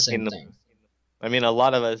basically true. the same thing. I mean, a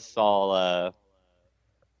lot of us saw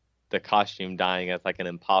the costume dying as like an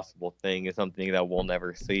impossible thing is something that we'll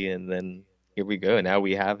never see, and then here we go. Now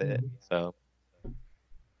we have it, so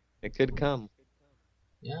it could come.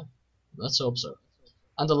 Yeah, let's hope so.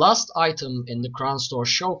 And the last item in the Crown Store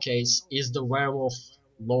showcase is the Werewolf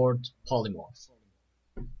Lord Polymorph.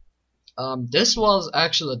 This was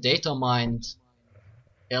actually data mined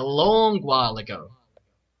a long while ago,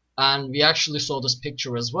 and we actually saw this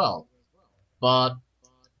picture as well. But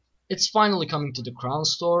it's finally coming to the Crown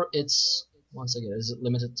Store. It's, once again, is it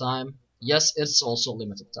limited time? Yes, it's also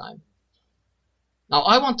limited time. Now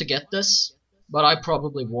I want to get this, but I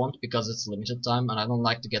probably won't because it's limited time and I don't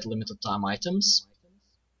like to get limited time items.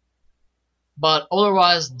 But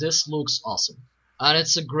otherwise, this looks awesome. And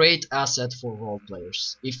it's a great asset for role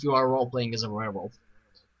players, if you are role playing as a werewolf.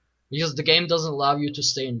 Because the game doesn't allow you to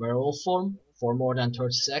stay in werewolf form for more than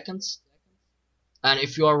 30 seconds. And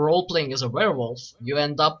if you are role playing as a werewolf, you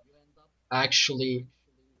end up actually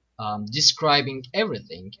describing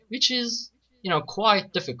everything, which is,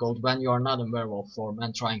 quite difficult when you are not in werewolf form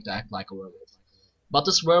and trying to act like a werewolf. But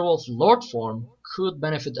this werewolf lord form could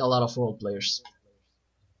benefit a lot of role players.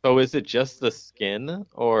 So is it just the skin,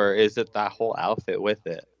 or is it that whole outfit with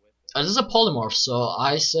it? This is a polymorph, so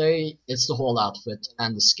I say it's the whole outfit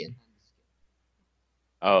and the skin.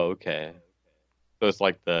 Oh, okay. So it's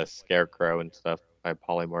like the scarecrow and stuff by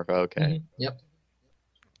polymorph. Okay. Yep.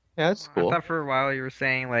 Yeah, that's cool. I thought for a while you were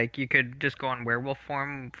saying like you could just go in werewolf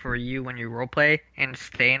form for you when you roleplay and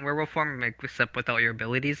stay in werewolf form, except without your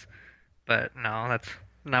abilities. But no, that's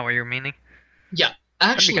not what you're meaning. Yeah,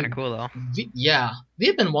 That'd actually, be kind of cool though.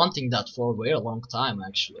 we've been wanting that for a very long time.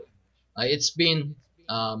 Actually, it's been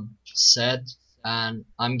said, and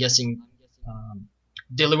I'm guessing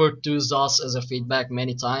delivered to us as a feedback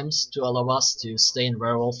many times to all of us to stay in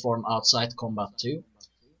werewolf form outside combat too.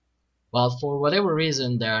 But for whatever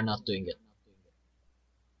reason, they are not doing it.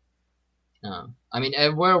 I mean, a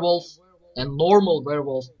normal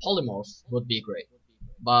werewolf polymorph would be great,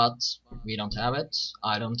 but we don't have it.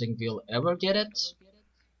 I don't think we'll ever get it.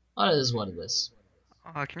 But it is what it is.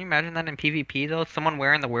 Can you imagine that in PvP though? Someone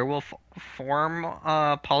wearing the werewolf form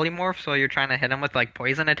polymorph, so you're trying to hit them with like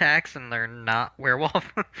poison attacks, and they're not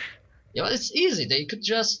werewolf. Yeah, it's easy. They could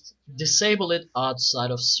just disable it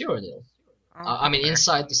outside of Cyrodiil. I mean,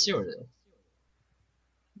 inside the Cyrodiil.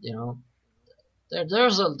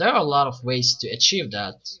 There are a lot of ways to achieve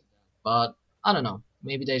that, but I don't know.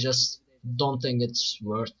 Maybe they just don't think it's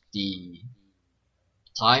worth the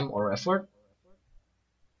time or effort.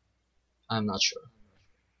 I'm not sure.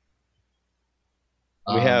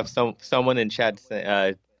 We have someone in chat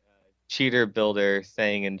cheater builder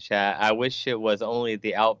saying in chat, I wish it was only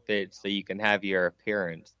the outfit so you can have your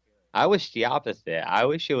appearance. I wish the opposite. I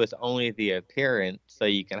wish it was only the appearance so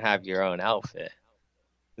you can have your own outfit.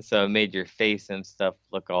 So it made your face and stuff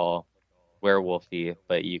look all werewolfy,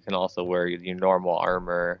 but you can also wear your normal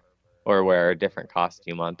armor or wear a different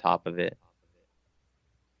costume on top of it.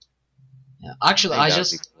 Yeah, actually,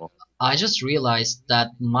 I just realized that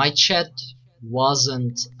my chat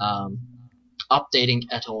wasn't updating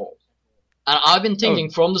at all. And I've been thinking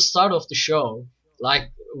from the start of the show,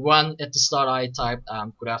 like when at the start I typed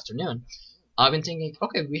good afternoon, I've been thinking,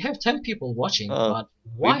 okay, we have 10 people watching, but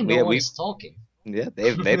why no one is talking? Yeah,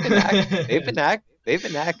 they've been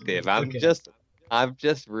active. I'm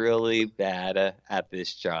just really bad at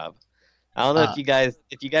this job. I don't know if you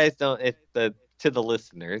guys don't, to the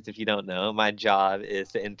listeners, if you don't know, my job is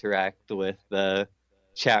to interact with the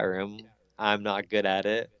chat room. I'm not good at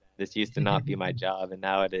it. This used to not be my job, and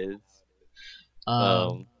now it is.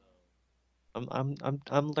 I'm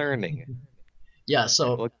learning. Yeah.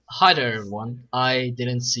 So hi there, everyone. I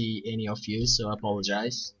didn't see any of you, so I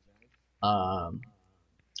apologize.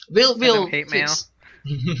 We'll hate mail.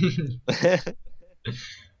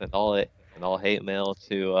 and all hate mail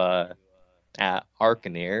to at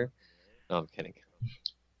Arcaneer. No, I'm kidding.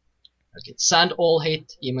 Okay, send all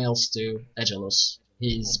hate emails to Agelus.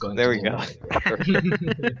 He's going. There to we go.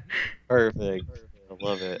 Perfect. I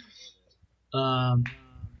love it.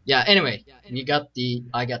 Yeah. Anyway, I got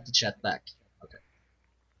the chat back. Okay.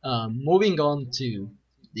 Moving on to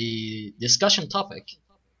the discussion topic,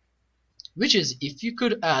 which is if you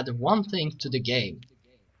could add one thing to the game,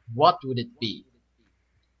 what would it be?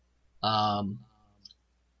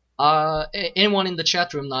 Anyone in the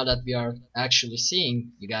chat room, now that we are actually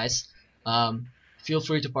seeing you guys, feel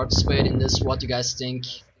free to participate in this. What you guys think?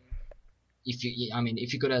 If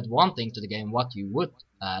you could add one thing to the game, what you would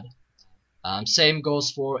add? Same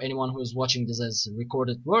goes for anyone who's watching this as a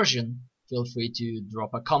recorded version. Feel free to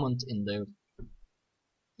drop a comment in the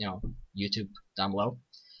YouTube down below.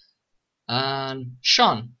 And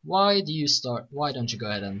Sean, why do you start? Why don't you go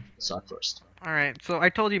ahead and start first? All right, so I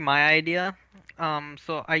told you my idea.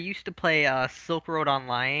 So I used to play Silk Road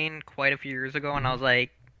Online quite a few years ago when I was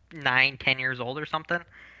like 9, 10 years old or something.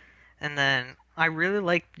 And then I really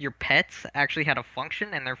liked your pets actually had a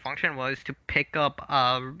function, and their function was to pick up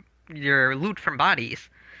your loot from bodies.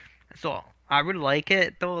 So I would like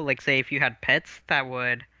it though, like say if you had pets that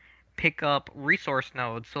would pick up resource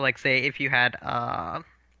nodes. So like say if you had a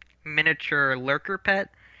miniature lurker pet,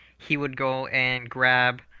 he would go and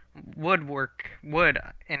grab wood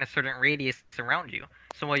in a certain radius around you.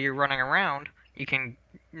 So while you're running around, you can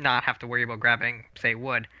not have to worry about grabbing, say,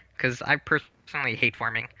 wood. Because I personally hate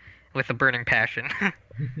farming with a burning passion.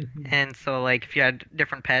 And so, like, if you had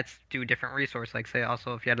different pets, do different resource. Like, say,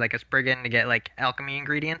 also if you had like a Spriggan to get like alchemy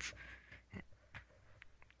ingredients,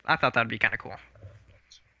 I thought that'd be kind of cool.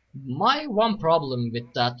 My one problem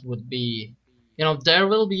with that would be, there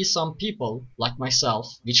will be some people like myself,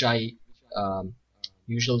 which I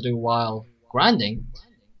usually do while grinding,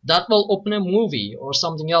 that will open a movie or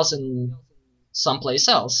something else in someplace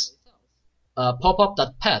else, pop up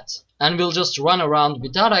that pet, and will just run around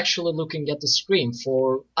without actually looking at the screen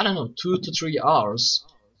for, I don't know, 2 to 3 hours,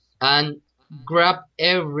 and grab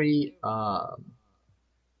every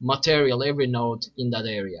material, every node in that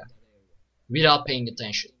area without paying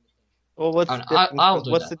attention. Well, what's And the difference? I'll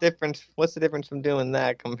do What's that. the difference? What's the difference from doing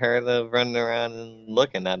that compared to running around and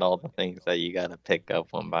looking at all the things that you gotta pick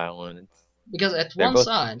up one by one? Because at They're one both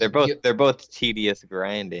side, they're both tedious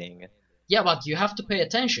grinding. yeah, but you have to pay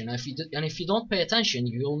attention. And if you don't pay attention,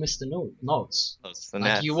 you will miss the notes. So Like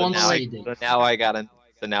now, you so won't now see so now I gotta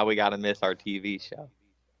so now we gotta miss our TV show.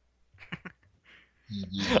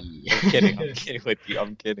 Yeah. I'm kidding. I'm kidding with you.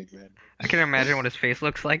 I'm kidding, man. I can imagine what his face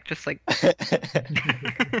looks like, just like.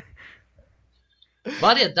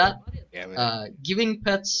 But yeah, that Yeah, man. giving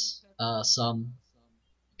pets some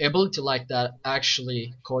ability like that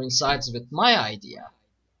actually coincides with my idea,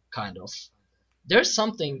 kind of. There's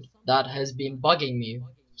something that has been bugging me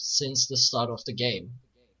since the start of the game,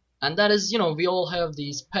 and that is, we all have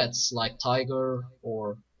these pets like tiger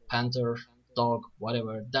or panther, dog,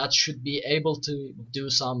 whatever, that should be able to do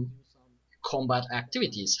some combat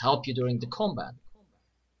activities, help you during the combat.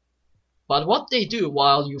 But what they do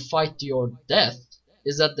while you fight to your death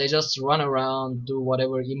is that they just run around, do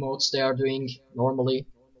whatever emotes they are doing normally,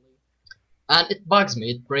 and it bugs me,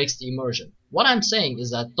 it breaks the immersion. What I'm saying is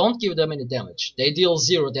that don't give them any damage. They deal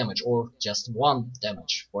 0 damage, or just 1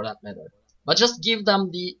 damage for that matter. But just give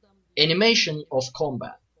them the animation of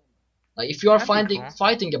combat. Like if you are That'd be cool.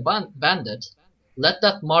 fighting a bandit, let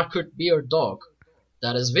that markered bear dog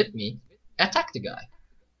that is with me attack the guy.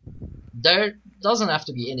 There doesn't have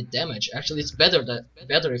to be any damage. Actually, it's better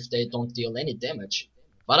if they don't deal any damage.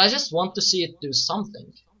 But I just want to see it do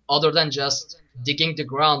something other than just digging the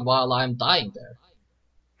ground while I'm dying there.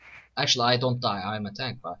 Actually, I don't die. I'm a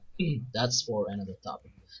tank, but that's for another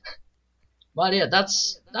topic. But yeah,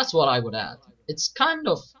 that's what I would add. It's kind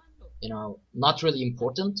of, not really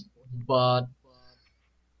important, but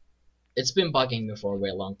it's been bugging me for a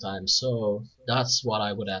very long time. So that's what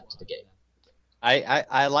I would add to the game.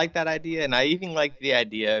 I like that idea, and I even like the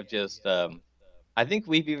idea of just I think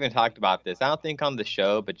we've even talked about this. I don't think on the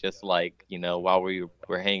show, but just like, while we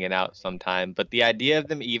were hanging out sometime. But the idea of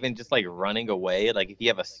them even just like running away, like if you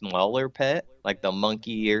have a smaller pet, like the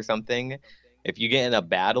monkey or something, if you get in a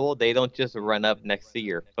battle, they don't just run up next to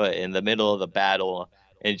your foot in the middle of the battle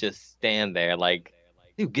and just stand there like,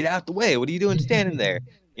 dude, get out the way. What are you doing standing there?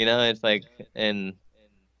 It's like, and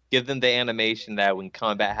give them the animation that when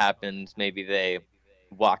combat happens, maybe they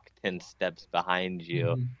walk 10 steps behind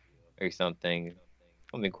you or something.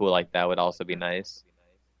 Something cool like that would also be nice.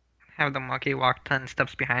 Have the monkey walk 10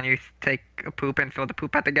 steps behind you, take a poop, and throw the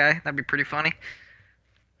poop at the guy. That'd be pretty funny.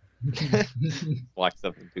 Walks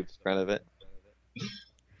up and poops in front of it.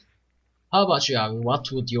 How about you, Avi?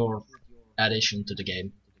 What would your addition to the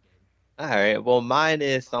game? Alright, well, mine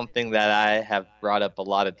is something that I have brought up a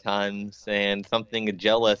lot of times, and something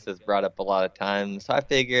Jealous has brought up a lot of times, so I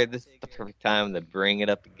figured this is the perfect time to bring it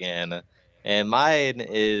up again. And mine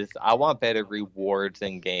is, I want better rewards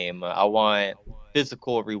in game. I want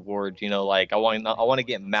physical rewards, like I want to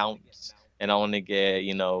get mounts, and I want to get,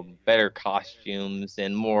 better costumes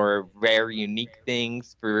and more rare, unique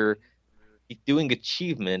things for doing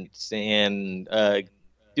achievements and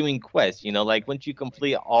doing quests. Like once you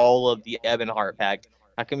complete all of the Ebonheart packs,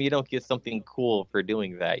 how come you don't get something cool for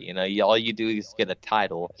doing that? All you do is get a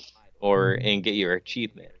title and get your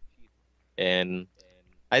achievement. And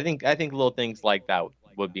I think little things like that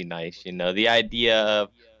would be nice. The idea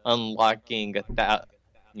of unlocking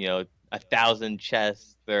 1,000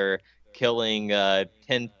 chests or killing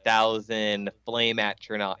 10,000 flame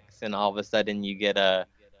atronachs, and all of a sudden you get a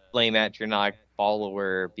flame atronach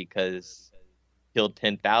follower because you killed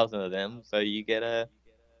 10,000 of them, so you get a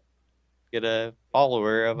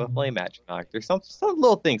follower of a flame atronach. There's some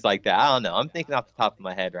little things like that. I don't know. I'm thinking off the top of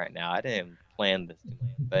my head right now. I didn't plan this,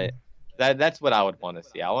 but that's what I would want to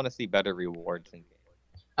see. I want to see better rewards in game.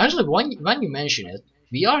 Actually, when you mention it,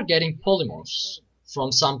 we are getting polymorphs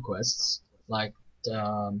from some quests, like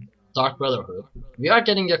Dark Brotherhood. We are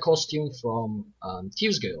getting a costume from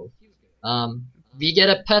Thieves Guild. We get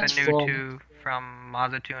a pet The new two from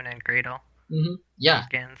Mazatoon and Cradle yeah,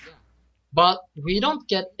 skins. but we don't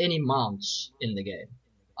get any mounts in the game.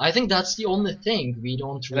 I think that's the only thing we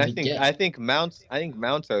don't And really get. I think mounts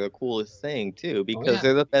are the coolest thing too, because yeah.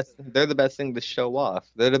 they're the best. They're the best thing to show off.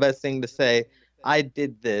 They're the best thing to say, I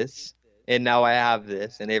did this, and now I have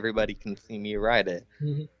this, and everybody can see me ride it.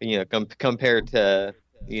 Mhm. You know, compared to,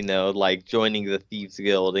 you know, like joining the Thieves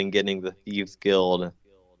Guild and getting the Thieves Guild,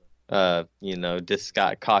 you know,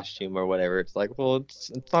 disguise costume or whatever. It's like, well,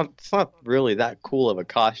 it's not really that cool of a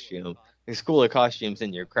costume. There's cooler costumes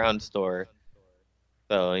in your crown store.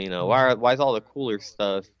 So, you know, why is all the cooler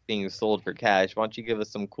stuff being sold for cash? Why don't you give us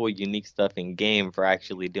some cool, unique stuff in game for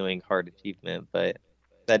actually doing hard achievement? But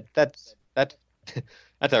that's that's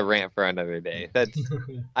a rant for another day. That's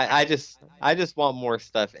I just want more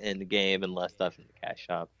stuff in the game and less stuff in the cash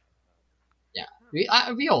shop. Yeah, we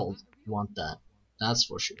all want that. That's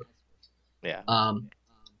for sure. Yeah.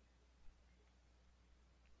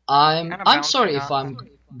 I'm sorry if I'm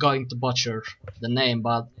going to butcher the name,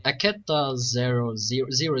 but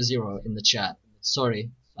Aketa000 in the chat. Sorry,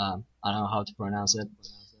 I don't know how to pronounce it.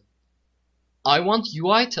 I want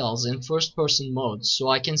UI tells in first-person mode, so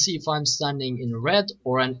I can see if I'm standing in red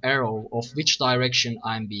or an arrow of which direction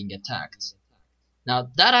I'm being attacked. Now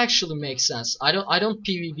that actually makes sense. I don't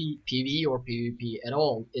PvE or PvP at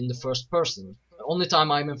all in the first person. The only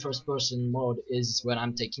time I'm in first person mode is when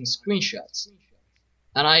I'm taking screenshots.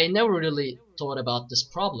 And I never really thought about this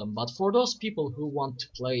problem, but for those people who want to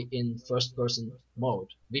play in first person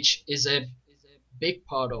mode, which is a big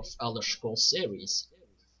part of Elder Scrolls series,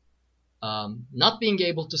 not being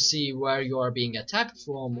able to see where you are being attacked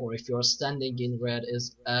from or if you're standing in red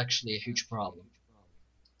is actually a huge problem.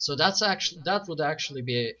 So that would actually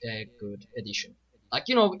be a good addition. Like,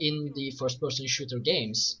 you know, in the first person shooter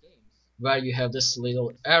games, where you have this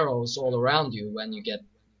little arrows all around you when you get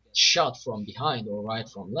shot from behind or right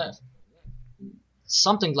from left.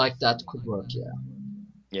 Something like that could work, yeah.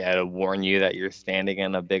 Yeah, to warn you that you're standing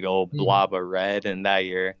in a big old blob of red and that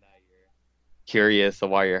you're curious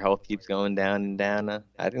of why your health keeps going down and down.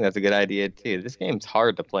 I think that's a good idea too. This game's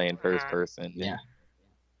hard to play in first person. Yeah.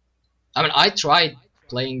 I mean, I tried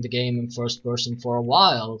playing the game in first person for a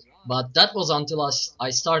while, but that was until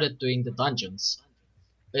I started doing the dungeons.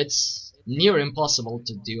 It's near impossible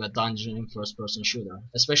to do a dungeon in first person shooter,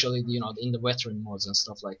 especially, you know, in the veteran modes and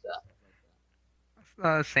stuff like that.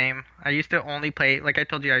 Same. I used to only play, like I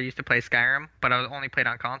told you, I used to play Skyrim, but I only played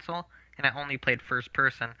on console, and I only played first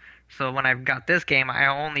person. So when I got this game, I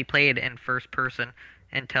only played in first person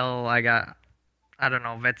until I got, I don't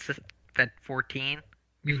know, Vet 14,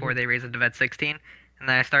 before they raised it to Vet 16. And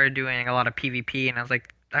then I started doing a lot of PvP, and I was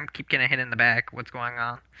like, I keep getting hit in the back. What's going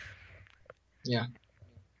on? Yeah.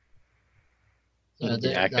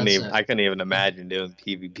 I couldn't even imagine doing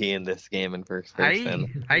PvP in this game in first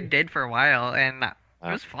person. I did for a while, and it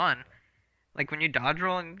was fun. Like when you dodge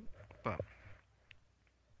roll and. But...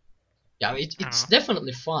 Yeah, it's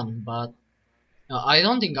definitely fun, but I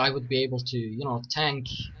don't think I would be able to, you know, tank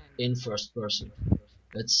in first person.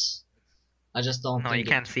 I just don't. No, think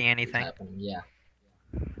you can't see anything. Happening. Yeah.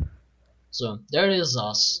 So there is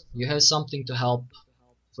us. You have something to help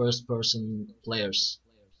first person players,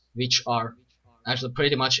 which are actually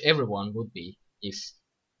pretty much everyone would be if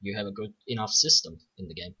you have a good enough system in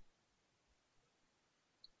the game.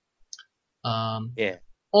 Yeah.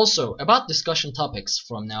 Also, about discussion topics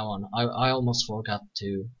from now on, I almost forgot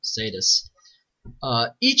to say this.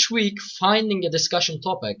 Each week, finding a discussion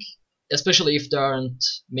topic, especially if there aren't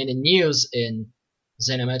many news in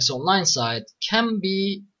ZeniMax Online side, can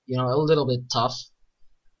be, you know, a little bit tough.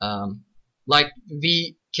 Like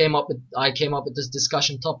I came up with this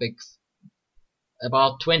discussion topic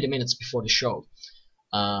about 20 minutes before the show.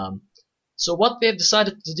 So what we have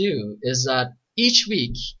decided to do is that each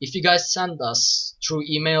week, if you guys send us through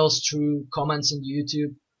emails, through comments in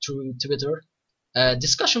YouTube, through Twitter,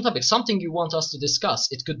 discussion topic, something you want us to discuss.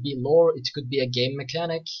 It could be lore, it could be a game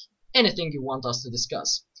mechanic, anything you want us to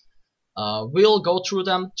discuss. We'll go through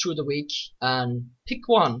them through the week and pick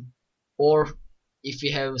one, or if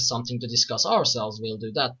we have something to discuss ourselves, we'll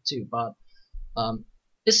do that too. But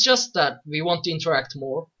it's just that we want to interact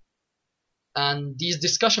more, and these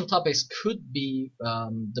discussion topics could be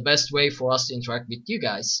the best way for us to interact with you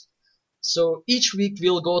guys. So each week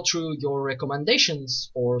we'll go through your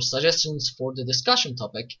recommendations or suggestions for the discussion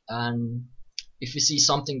topic, and if we see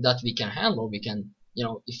something that we can handle, we can,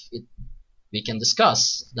 we can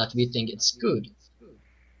discuss that we think it's good,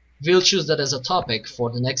 we'll choose that as a topic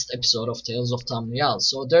for the next episode of Tales of Tamriel.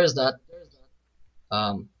 So there's that.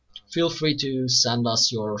 Feel free to send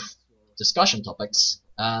us your discussion topics,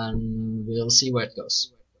 and we'll see where it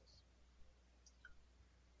goes.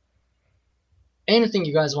 Anything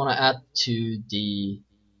you guys want to add to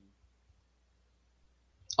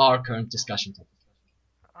our current discussion topic?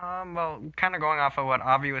 Well, kind of going off of what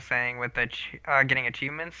Avi was saying with the getting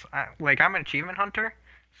achievements. I'm an achievement hunter,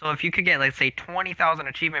 so if you could get, let's say, 20,000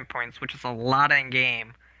 achievement points, which is a lot in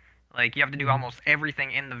game, like you have to do almost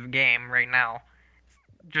everything in the game right now,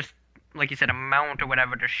 just like you said, amount or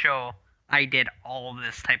whatever to show I did all of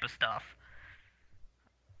this type of stuff.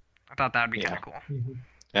 I thought that would be kind of cool.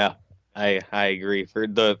 Yeah, I agree.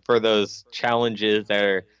 For those challenges that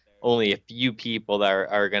are only a few people that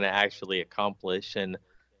are going to actually accomplish, and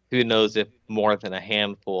who knows if more than a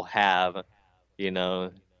handful have,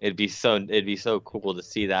 it'd be so cool to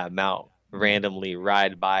see that mount randomly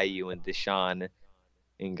ride by you in Deshaun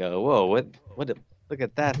and go, whoa, what look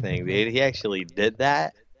at that thing, dude. He actually did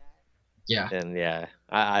that. Yeah. And yeah,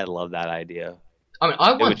 I love that idea. I mean,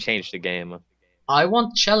 it would change the game. I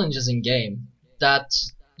want challenges in game that,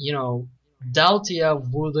 Daltia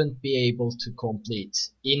wouldn't be able to complete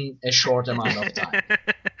in a short amount of time.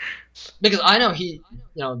 Because I know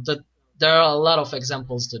there are a lot of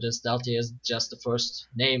examples to this. Daltia is just the first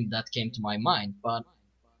name that came to my mind. But,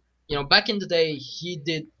 back in the day,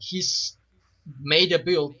 he's made a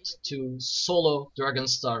build to solo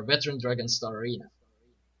Dragonstar, Veteran Dragonstar Arena.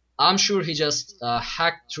 I'm sure he just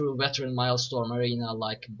hacked through Veteran Milestorm Arena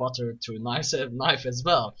like butter through knife as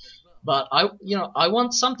well. But I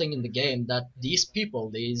want something in the game that these people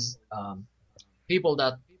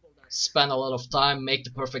that spend a lot of time, make the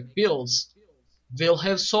perfect builds, will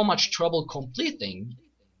have so much trouble completing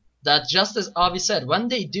that, just as Avi said, when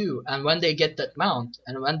they do, and when they get that mount,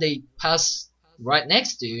 and when they pass right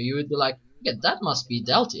next to you, you would be like, yeah, that must be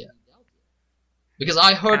Daltia. Because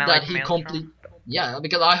I heard that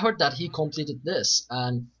because I heard that he completed this,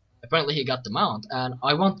 and apparently he got the mount, and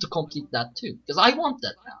I want to complete that too, because I want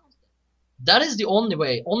that mount. That is the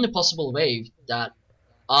only possible way that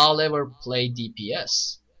I'll ever play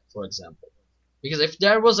DPS, for example. Because if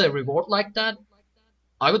there was a reward like that,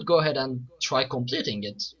 I would go ahead and try completing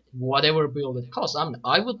it, whatever build it costs. I mean,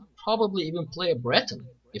 I would probably even play a Breton,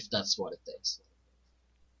 if that's what it takes.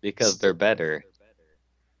 Because they're better.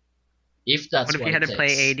 If that's what if you had to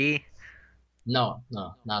play AD? No,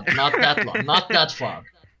 not that long, not that far.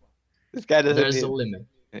 This guy doesn't. There's a limit.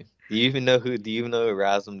 Do you even know who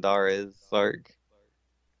Razumdar is, Sark?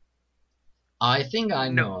 I think I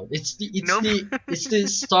know. It's the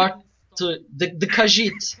start to the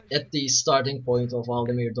Khajiit at the starting point of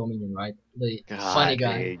Aldemir Dominion, right? The funny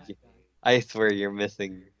guy. Dude. I swear you're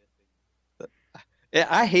missing.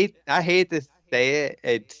 I hate to say it.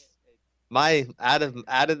 It's my out of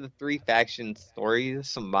the three faction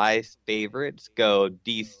stories, my favorites go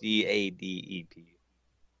DC, AD, EP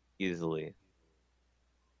easily.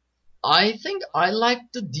 I think I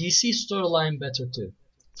like the DC storyline better too,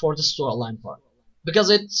 for the storyline part, because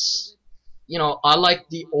it's, I like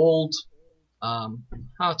the old,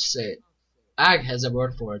 how to say it, Ag has a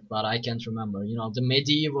word for it, but I can't remember, the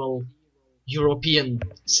medieval European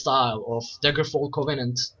style of Daggerfall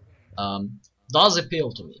Covenant, does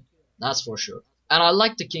appeal to me, that's for sure. And I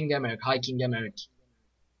like the King Emeric, High King Emeric,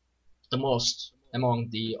 the most among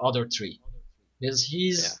the other three, because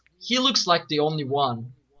he looks like the only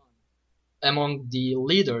one among the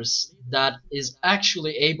leaders that is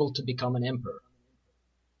actually able to become an emperor.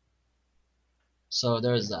 So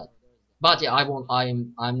there's that. But yeah,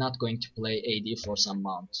 I'm not going to play AD for some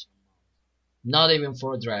mount. Not even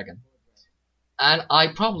for a dragon. And I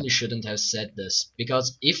probably shouldn't have said this,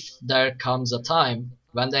 because if there comes a time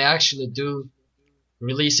when they actually do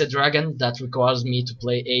release a dragon that requires me to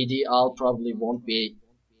play AD, I'll probably won't be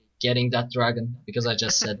getting that dragon, because I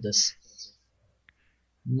just said this.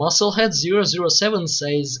 Musclehead007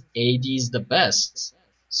 says AD is the best.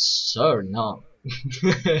 Sir, no.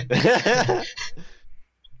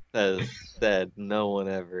 That said no one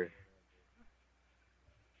ever.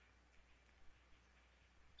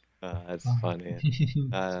 That's funny.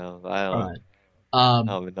 I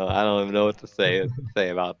don't even know what to say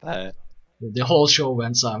about that. The whole show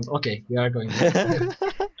went silent. Okay, we are going back.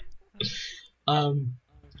 Um,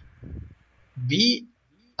 we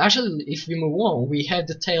actually, if we move on, we have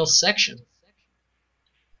the Tales section,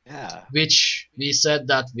 Yeah. which we said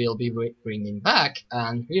that we'll be bringing back,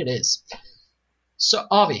 and here it is. So,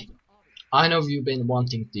 Avi, I know you've been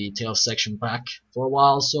wanting the Tales section back for a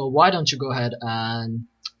while, so why don't you go ahead and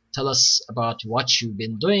tell us about what you've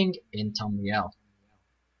been doing in Tamriel?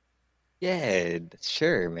 Yeah,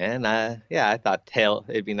 sure, man. Yeah, I thought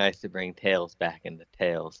it'd be nice to bring Tales back into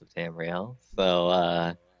Tales of Tamriel.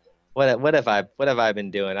 So, what have I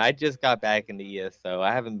been doing? I just got back into ESO.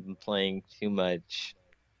 I haven't been playing too much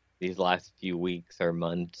these last few weeks or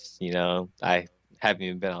months. I haven't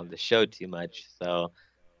even been on the show too much, so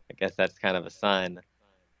I guess that's kind of a sign.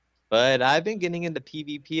 But I've been getting into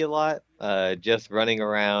PvP a lot, just running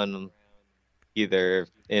around either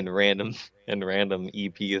in random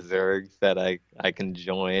EP zergs that I can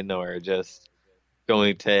join, or just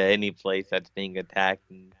going to any place that's being attacked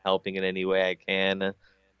and helping in any way I can.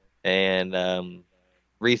 And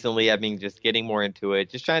recently I've been just getting more into it,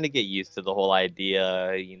 just trying to get used to the whole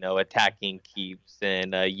idea, attacking keeps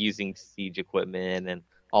and using siege equipment and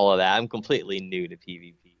all of that. I'm completely new to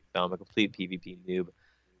PvP, so I'm a complete PvP noob.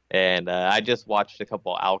 And I just watched a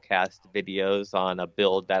couple Outcast videos on a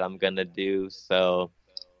build that I'm gonna do, so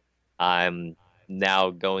I'm now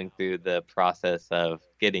going through the process of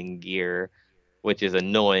getting gear, which is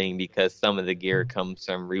annoying because some of the gear comes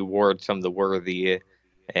from rewards from the worthy,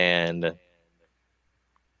 and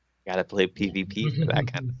gotta play PvP for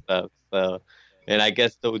that kind of stuff. So, and I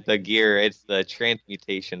guess the gear, it's the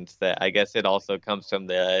transmutation set. I guess it also comes from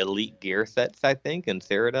the elite gear sets, I think, in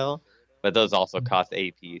Cyrodiil, but those also cost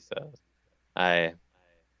AP. So I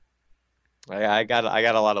got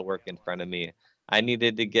a lot of work in front of me. I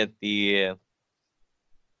needed to get the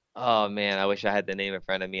oh man, I wish I had the name in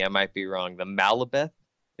front of me. I might be wrong. The Malabeth?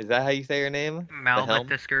 Is that how you say your name? The Malbeth helm?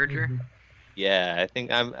 the Scourger. Yeah, I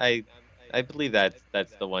think I believe that's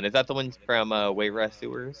the one. Is that the one from Wayrest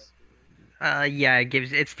Sewers? Yeah,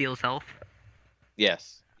 it steals health.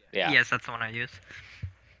 Yes. Yeah. Yes, that's the one I use.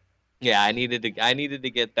 Yeah, I needed to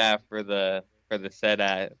get that for the set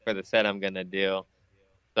I'm gonna do.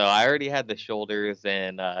 So I already had the shoulders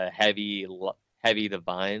and heavy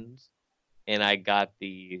divines, and I got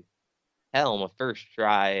the helm a first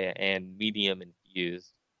try and medium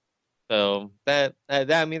infused. So that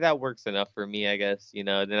works enough for me, I guess. Then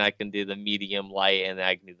I can do the medium light, and then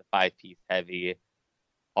I can do the 5-piece heavy,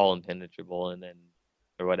 all impenetrable, and then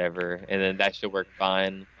or whatever, and then that should work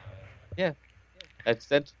fine. Yeah,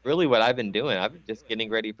 that's really what I've been doing. I've been just getting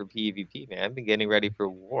ready for PvP, man. I've been getting ready for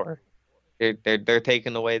war. They're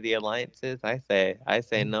taking away the alliances. I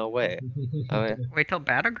say no way. Wait till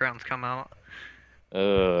Battlegrounds come out.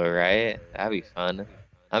 Oh, right, that'd be fun.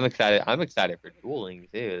 I'm excited. I'm excited for dueling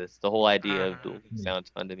too. It's the whole idea of dueling sounds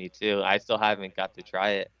fun to me too. I still haven't got to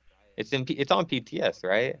try it. It's on PTS,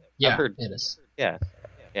 right? Yeah, I've heard. it is. Yeah,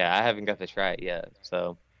 I haven't got to try it yet.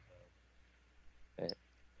 So,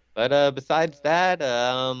 but besides that,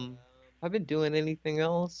 I've been doing anything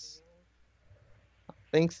else? I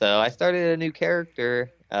think so. I started a new character.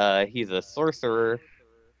 He's a sorcerer,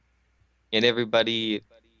 and everybody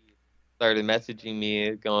started messaging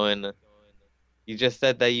me going, "You just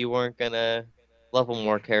said that you weren't gonna level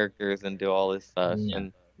more characters and do all this stuff," Yeah.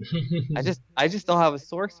 and I just don't have a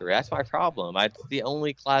sorcerer. That's my problem. It's the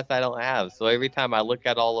only class I don't have. So every time I look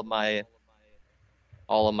at all of my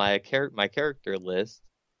character list,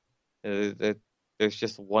 there's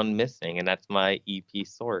just one missing, and that's my EP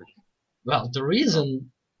sword. Well, the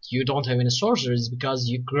reason you don't have any sorcerer is because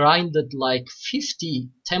you grinded like 50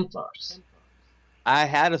 Templars. I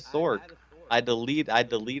had a sword. I deleted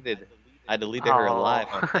her alive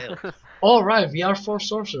on Tales. Oh right, VR4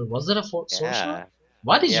 sorcerer. Was that a sorcerer?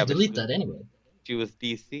 Why did you delete that anyway? She was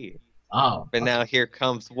DC. Oh. But now here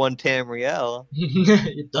comes one Tamriel.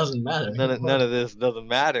 It doesn't matter. None of this doesn't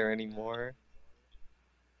matter anymore.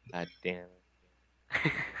 God damn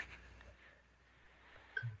it.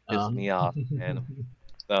 Piss me off, man.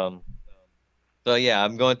 So yeah,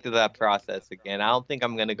 I'm going through that process again. I don't think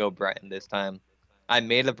I'm gonna go Breton this time. I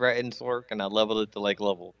made a Breton sword and I leveled it to like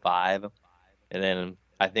level 5, and then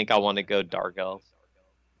I think I want to go Dark Elf.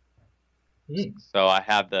 So I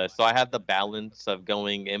have the balance of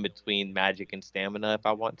going in between magic and stamina if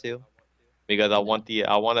I want to, because I want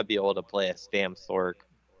to be able to play a stam sword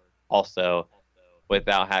also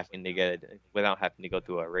without having to go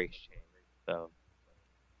through a race change. So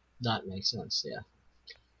that makes sense. Yeah.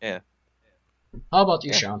 Yeah. How about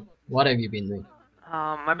you, Sean? What have you been doing?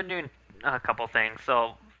 I've been doing a couple things.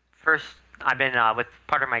 So first, I've been with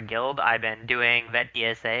part of my guild. I've been doing Vet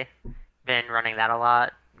DSA. been running that a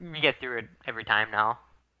lot. You get through it every time now,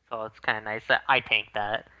 so it's kind of nice that I tank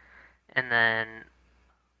that. And then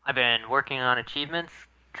I've been working on achievements,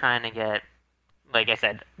 trying to get, like I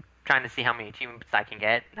said, trying to see how many achievements I can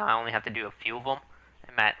get. Now I only have to do a few of them.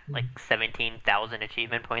 I'm at like 17,000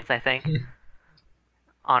 achievement points, I think,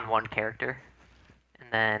 on one character. And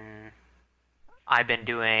then I've been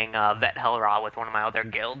doing Vet Hellraw with one of my other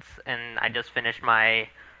guilds, and I just finished my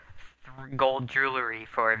gold jewelry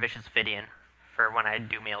for Vicious Ophidian for when I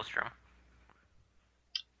do Maelstrom.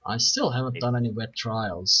 I still haven't done any wet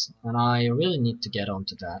trials, and I really need to get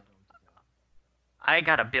onto that. I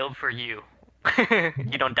got a build for you.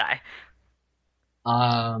 You don't die.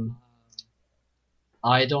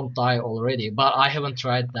 I don't die already, but I haven't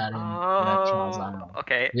tried that in wet trials. I know.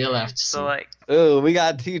 Okay. We'll have to see. So like, Ooh, we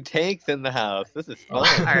got 2 tanks in the house. This is fun.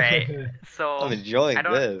 all right. So I'm enjoying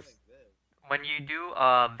this. when you do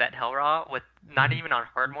Vet Hellraw with not even on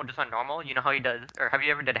hard mode, just on normal, you know how he does, or have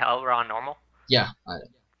you ever did Hellraw on normal? Yeah.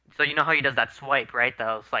 So you know how he does that swipe, right?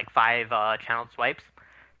 Those like 5 channeled swipes.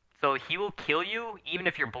 So he will kill you even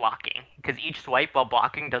if you're blocking, because each swipe while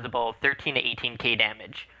blocking does about 13 to 18k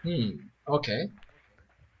damage. Okay.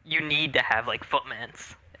 You need to have like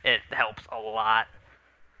footmans. It helps a lot.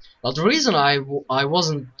 Well, the reason I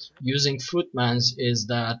wasn't using Fruitmans is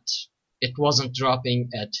that it wasn't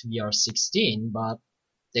dropping at VR16, but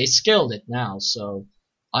they scaled it now, so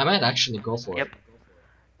I might actually go for it.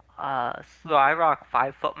 So I rock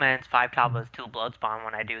 5 footmans, 5 tablas, 2 bloodspawn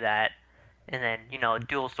when I do that, and then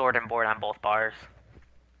dual sword and board on both bars.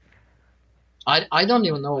 I don't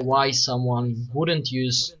even know why someone wouldn't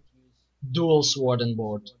use dual sword and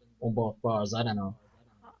board on both bars. I don't know.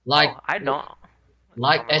 Like I don't.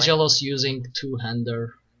 Like normally. Agelos using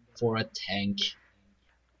two-hander for a tank.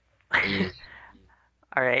 Yeah.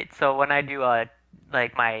 Alright, so when I do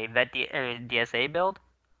like my Vet DSA build,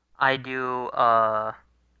 I do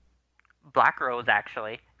Black Rose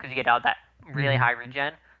actually, because you get out that really high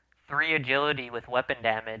regen, 3 agility with weapon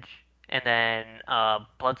damage, and then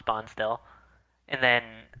Bloodspawn still. And then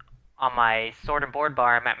on my sword and board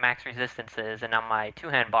bar, I'm at max resistances, and on my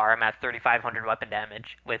two-hand bar, I'm at 3,500 weapon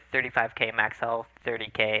damage with 35k max health,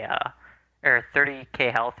 30k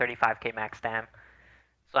health, 35k max stam.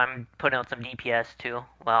 So I'm putting out some DPS too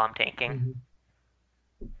while I'm tanking.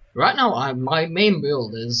 Right now, my main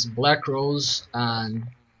build is Black Rose and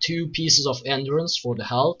 2 pieces of Endurance for the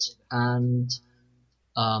health, and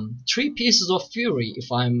 3 pieces of Fury, if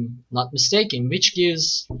I'm not mistaken, which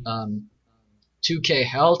gives 2k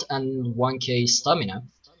health and 1k stamina,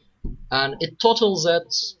 and it totals at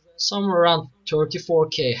somewhere around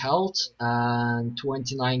 34k health and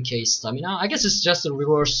 29k stamina. I guess it's just a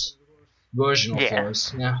reverse version of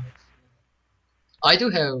yours. Yeah. I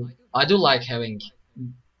do like having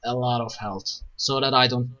a lot of health so that I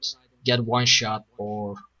don't get one shot,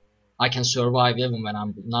 or I can survive even when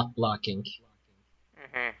I'm not blocking.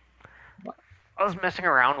 I was messing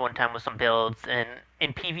around one time with some builds, and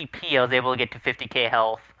in PvP I was able to get to 50k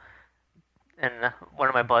health. And one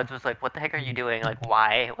of my buds was like, "What the heck are you doing? Like,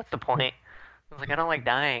 why? What's the point?" I was like, "I don't like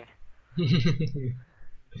dying."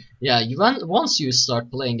 Yeah, once you start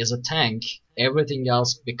playing as a tank, everything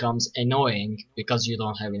else becomes annoying because you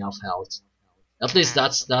don't have enough health. At least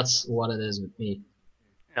that's what it is with me.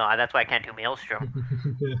 No, that's why I can't do Maelstrom.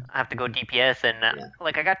 I have to go DPS, and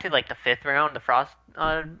like I got to like the 5th round, the Frost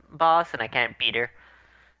boss, and I can't beat her.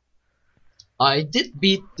 I did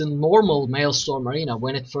beat the normal Maelstrom Arena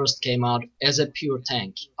when it first came out as a pure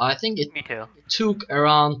tank. I think it Me too. took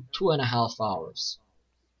around 2.5 hours.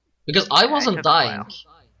 Because I wasn't dying,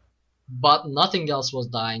 but nothing else was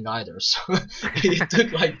dying either, so it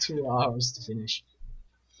took like 2 hours to finish.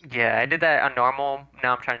 Yeah, I did that on normal.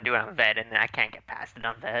 Now I'm trying to do it on Vet, and I can't get past it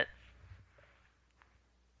on Vet.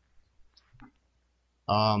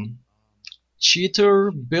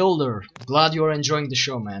 Cheater Builder, glad you're enjoying the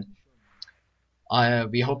show, man.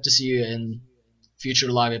 We hope to see you in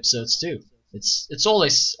future live episodes too. It's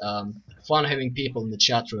always fun having people in the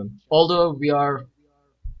chat room. Although we are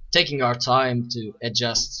taking our time to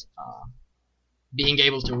adjust, being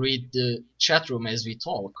able to read the chat room as we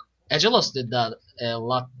talk. Agelos did that a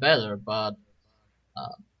lot better, but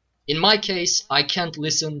in my case, I can't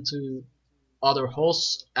listen to other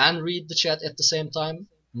hosts and read the chat at the same time.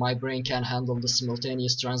 My brain can't handle the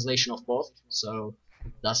simultaneous translation of both, so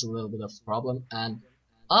that's a little bit of a problem. And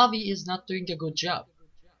Avi is not doing a good job.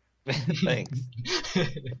 Thanks.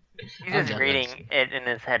 He's just reading it in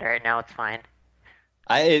his head right now. It's fine.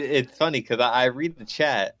 It's funny because I read the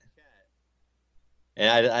chat, and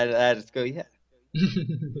I just go, yeah.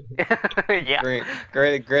 Yeah.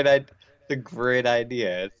 Great idea. It's a great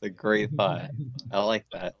idea. It's a great thought. I like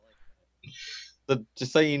that. So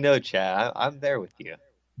just so you know, Chad, I'm there with you.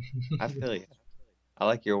 I feel you. I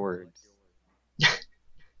like your words.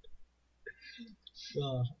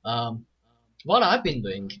 Um, what I've been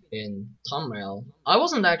doing in Tamriel,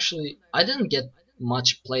 I didn't get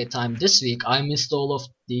much playtime this week. I missed all of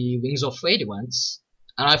the Wings of Fate events,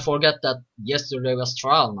 and I forgot that yesterday was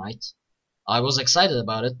trial night. I was excited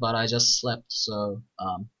about it, but I just slept, so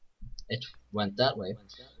it went that way.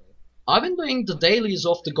 I've been doing the dailies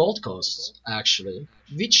of the Gold Coast, actually,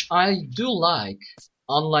 which I do like,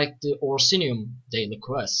 unlike the Orsinium daily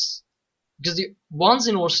quests. Because the ones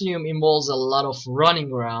in Orsinium involves a lot of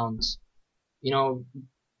running around. You know,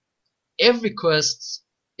 every quest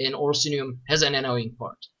in Orsinium has an annoying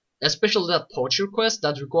part. Especially that poacher quest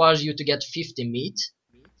that requires you to get 50 meat,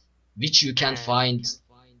 which you can't find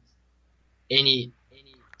any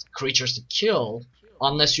creatures to kill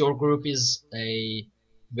unless your group is a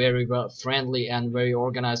very well friendly and very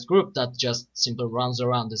organized group that just simply runs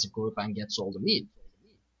around as a group and gets all the meat.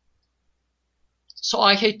 So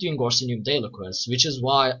I hate doing Orsinium daily quests, which is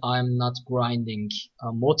why I'm not grinding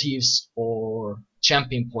motives or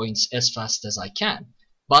champion points as fast as I can.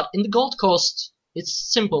 But in the Gold Coast,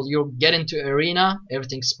 it's simple. You get into arena,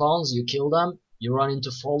 everything spawns, you kill them, you run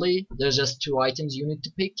into Folly. There's just 2 items you need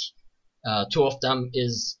to pick. 2 of them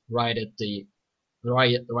is right at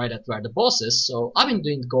where the boss is. So I've been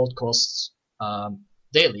doing the Gold Coast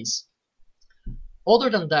dailies.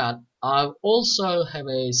 Other than that, I also have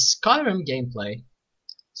a Skyrim gameplay.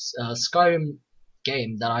 Skyrim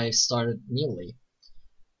game that I started newly.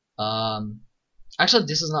 Actually,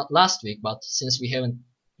 this is not last week, but since we haven't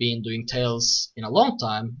been doing Tales in a long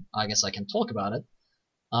time, I guess I can talk about it.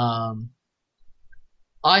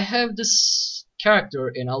 I have this character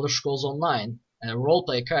in Elder Scrolls Online, a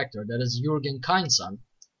roleplay character that is Jurgen Kainsan,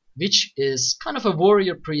 which is kind of a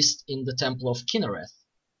warrior priest in the Temple of Kinnereth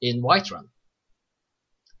in Whiterun.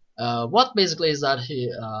 What basically is that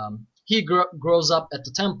he grows up at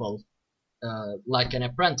the temple like an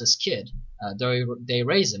apprentice kid. They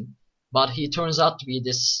raise him, but he turns out to be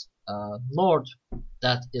this lord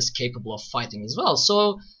that is capable of fighting as well.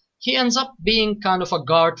 So he ends up being kind of a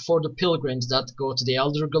guard for the pilgrims that go to the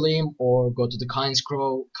Eldergleam or go to the Kynes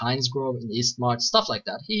Grove in Eastmarch, stuff like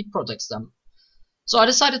that. He protects them. So I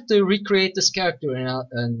decided to recreate this character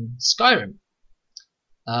in Skyrim.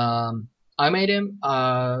 I made him,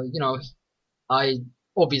 I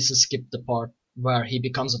obviously skipped the part where he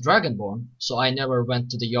becomes a Dragonborn, so I never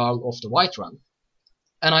went to the Jarl of the Whiterun.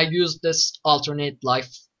 And I used this alternate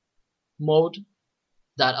life mode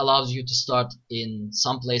that allows you to start in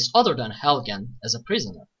some place other than Helgen as a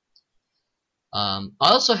prisoner. I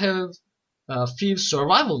also have a few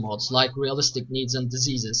survival modes like realistic needs and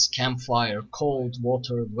diseases, campfire, cold,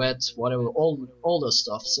 water, wet, whatever, all those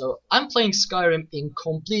stuff. So I'm playing Skyrim in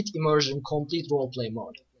complete immersion, complete roleplay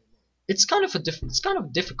mode. It's kind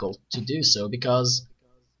of difficult to do so because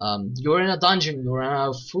you're in a dungeon, you run out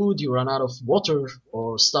of food, you run out of water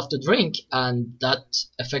or stuff to drink, and that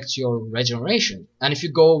affects your regeneration. And if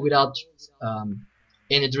you go without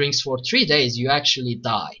any drinks for 3 days, you actually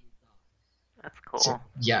die. That's cool. So,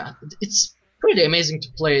 yeah, it's pretty amazing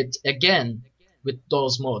to play it again with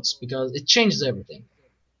those modes because it changes everything.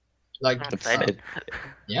 Like, I'm excited.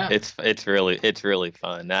 yeah, It's really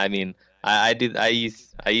fun. I mean, I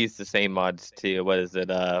use the same mods too. What is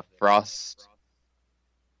it? Frost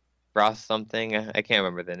something. I can't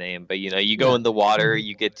remember the name, but you go in the water,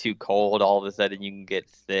 you get too cold, all of a sudden you can get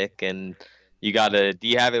sick, and you gotta. Do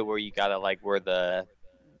you have it where you gotta like wear the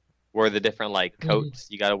different like coats?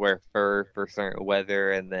 You gotta wear fur for certain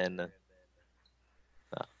weather, and then.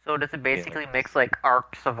 So does it basically mix like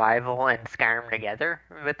Ark Survival and Skyrim together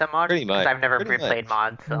with the mod? Pretty much. Because I've never Pretty played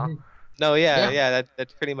mods, so. Mhm. No, Yeah.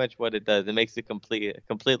 that's pretty much what it does. It makes it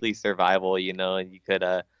completely survival, and you could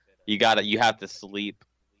you have to sleep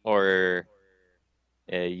or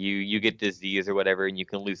you get disease or whatever, and you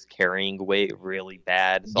can lose carrying weight really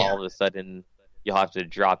bad. So all of a sudden you'll have to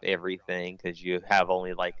drop everything because you have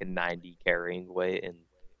only like a 90 carrying weight, and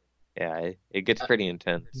it gets pretty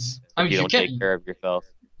intense I if mean, you don't take care of yourself.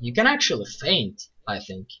 You can actually faint, I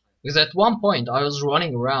think. Because at one point I was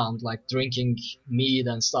running around like drinking mead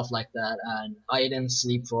and stuff like that, and I didn't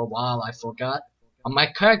sleep for a while, I forgot. And my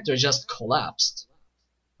character just collapsed.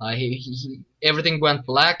 Everything went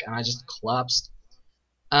black and I just collapsed.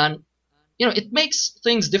 And, it makes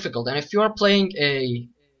things difficult. And if you are playing a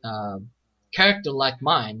character like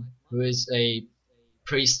mine, who is a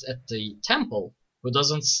priest at the temple, who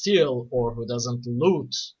doesn't steal or who doesn't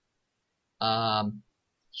loot,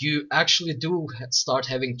 you actually do start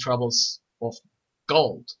having troubles of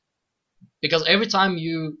gold. Because every time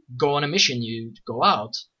you go on a mission, you go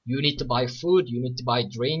out, You need to buy food, you need to buy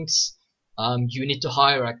drinks, you need to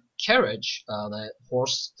hire a carriage, the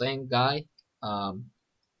horse thing guy.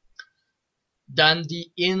 Then the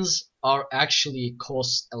inns are actually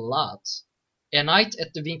cost a lot. A night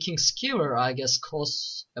at the Viking Skewer, I guess,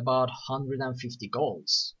 costs about 150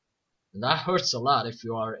 golds. And that hurts a lot if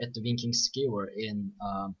you are at the Viking Skewer in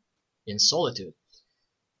Solitude.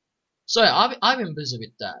 So yeah, I've been busy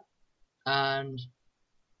with that, and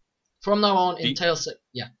from now on in Tales,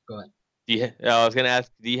 yeah, go ahead. I was gonna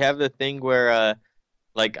ask, do you have the thing where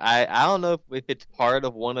like I don't know if it's part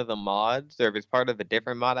of one of the mods or if it's part of a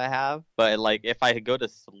different mod I have, but like if I go to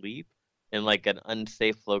sleep in like an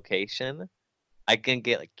unsafe location, I can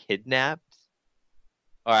get like kidnapped,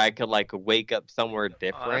 or I could like wake up somewhere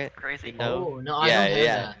different. Oh, that's crazy. You know? Oh no, I don't have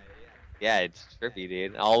that. Yeah, it's trippy,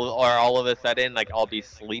 dude. All of a sudden, like I'll be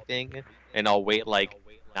sleeping and I'll wait like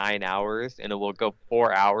 9 hours, and it will go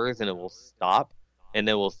 4 hours, and it will stop, and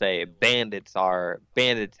it will say bandits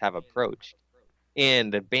have approached,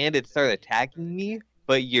 and the bandits start attacking me,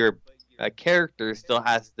 but your character still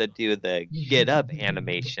has to do the get up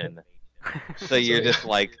animation. So you're just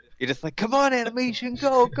like come on, animation,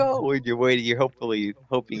 go, and you're waiting. You're hoping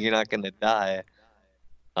you're not gonna die.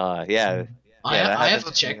 Yeah. I have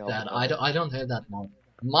to check that. I don't have that mod.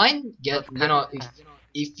 Mine get, you know,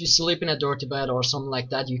 if you sleep in a dirty bed or something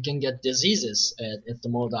like that, you can get diseases at the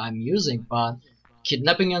mode I'm using. But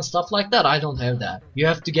kidnapping and stuff like that, I don't have that. You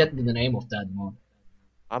have to get me the name of that mod.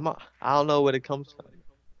 I don't know what it comes from.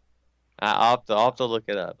 I'll have to look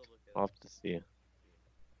it up. I'll have to see.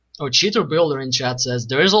 Oh, Cheater Builder in chat says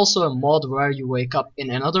there is also a mod where you wake up in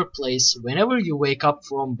another place whenever you wake up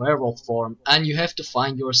from werewolf form, and you have to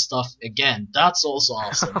find your stuff again. That's also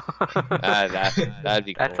awesome. That'd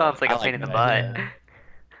be cool. That sounds like a pain in the butt.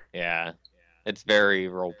 Yeah, it's very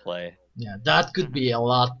roleplay. Yeah, that could be a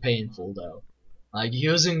lot painful though. Like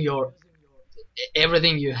using your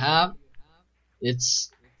everything you have.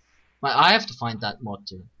 I have to find that mod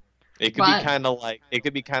too. It could be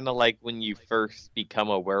kind of like when you first become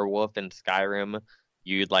a werewolf in Skyrim,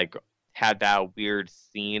 you'd like have that weird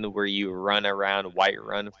scene where you run around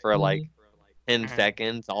Whiterun for like 10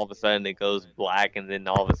 seconds, all of a sudden it goes black, and then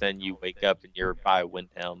all of a sudden you wake up and you're by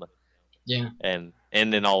Windhelm. Yeah. And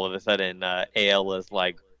then all of a sudden AL is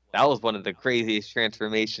like, that was one of the craziest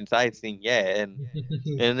transformations I've seen yet, and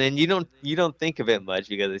then you don't think of it much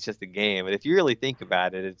because it's just a game. But if you really think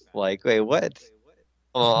about it, it's like, wait, what?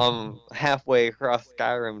 Well, I'm halfway across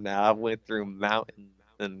Skyrim now. I went through mountains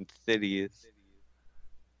and cities,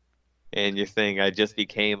 and you're saying I just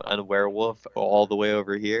became unwerewolf all the way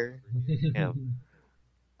over here? Yeah.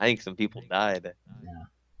 I think some people died. Yeah.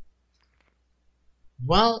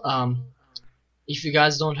 Well, if you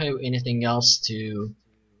guys don't have anything else to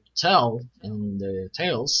tell in the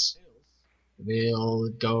tales,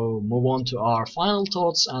 we'll move on to our final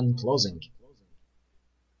thoughts and closing.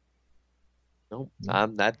 Nope,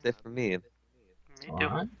 that's it for me.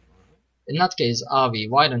 Alright. In that case, Avi,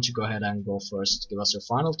 why don't you go ahead and go first? Give us your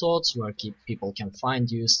final thoughts, where people can find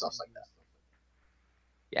you, stuff like that.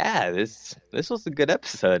 Yeah, this was a good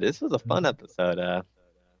episode. This was a fun episode.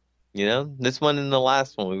 You know, this one and the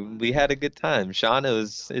last one, we had a good time. Sean,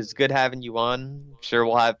 it's good having you on. Sure,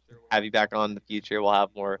 we'll have you back on in the future. We'll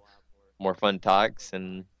have more fun talks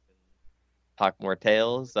and talk more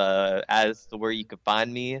tales. As to where you can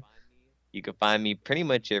find me. You can find me pretty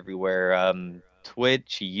much everywhere.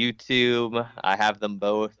 Twitch, YouTube, I have them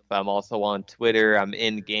both. I'm also on Twitter. I'm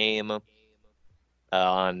in-game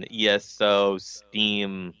on ESO,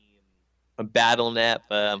 Steam, Battle.net,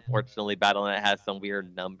 but unfortunately Battle.net has some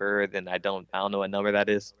weird number. Then I don't know what number that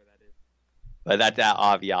is. But that's at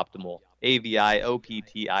Avi Optimal.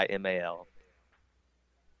 AVIOPTIMAL.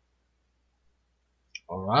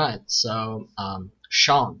 Alright, so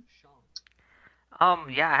Sean.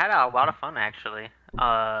 Yeah, I had a lot of fun actually.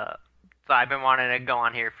 So I've been wanting to go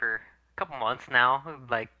on here for a couple months now.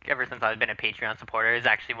 Like ever since I've been a Patreon supporter, is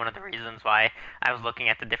actually one of the reasons why I was looking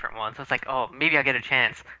at the different ones. I was like, oh, maybe I'll get a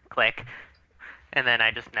chance. Click, and then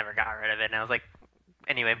I just never got rid of it. And I was like,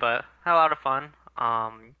 anyway, but had a lot of fun.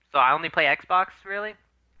 So I only play Xbox really,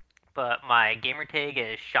 but my gamer tag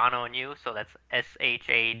is ShawnOwnu, so that's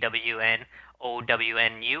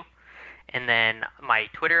ShawnOwnu. And then my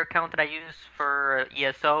Twitter account that I use for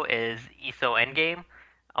ESO is ESOEndgame1,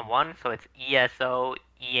 so it's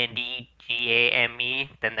ESOEndgame,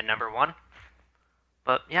 then the number 1.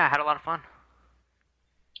 But yeah, I had a lot of fun.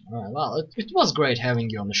 Alright, well, it was great having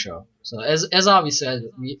you on the show. So as Avi said,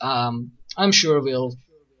 I'm sure we'll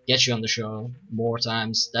get you on the show more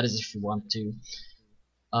times. That is if you want to.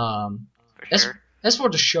 For sure. As for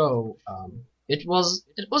the show, it was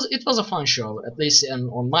a fun show, at least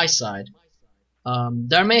on my side.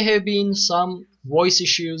 There may have been some voice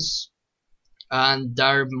issues, and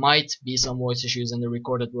there might be some voice issues in the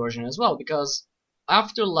recorded version as well, because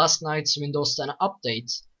after last night's Windows 10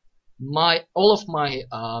 update, all of my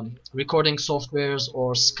recording softwares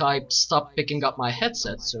or Skype stopped picking up my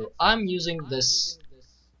headset, so I'm using this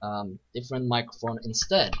different microphone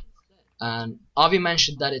instead. And Avi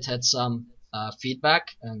mentioned that it had some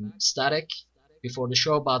feedback and static before the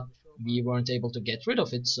show, but we weren't able to get rid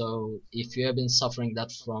of it. So if you have been suffering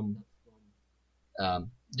that from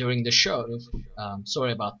during the show,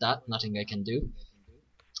 sorry about that. Nothing I can do.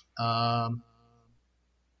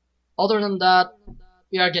 Other than that,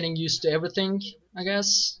 we are getting used to everything, I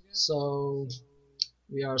guess. So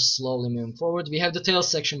we are slowly moving forward. We have the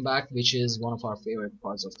Tales section back, which is one of our favorite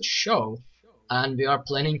parts of the show, and we are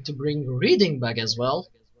planning to bring reading back as well.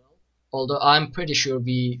 Although I'm pretty sure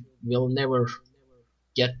we will never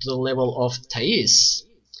get to the level of Thais,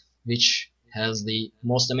 which has the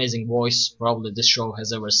most amazing voice probably this show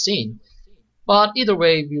has ever seen. But either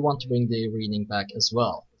way, we want to bring the reading back as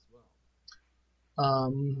well.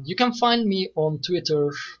 You can find me on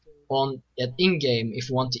Twitter at InGame. If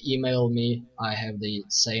you want to email me, I have the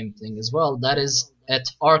same thing as well. That is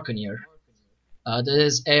at Arkanier. That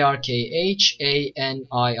is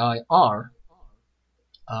ARKHANIIR.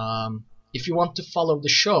 If you want to follow the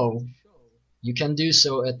show, you can do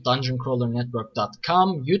so at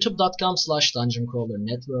dungeoncrawlernetwork.com,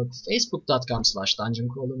 youtube.com/dungeoncrawlernetwork,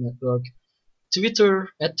 facebook.com/dungeoncrawlernetwork,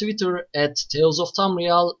 Twitter at Tales of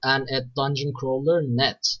Tamriel, and at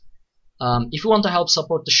dungeoncrawlernet. If you want to help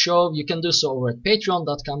support the show, you can do so over at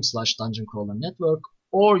patreon.com/dungeoncrawlernetwork,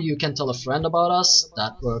 or you can tell a friend about us.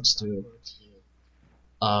 That works too.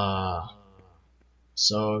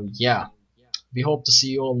 So yeah, we hope to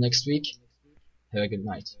see you all next week. Have a good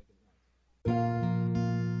night.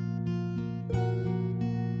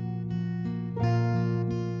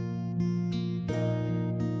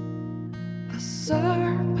 A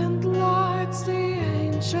serpent lights the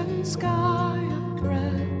ancient sky, a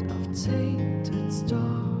thread of tainted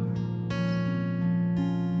stars.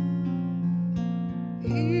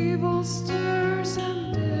 Evil stirs,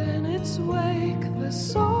 and in its wake the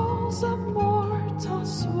souls of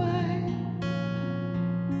mortals sway.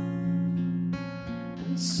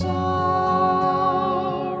 And sorrow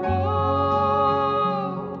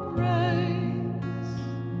reigns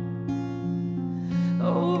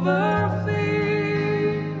over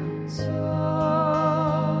fields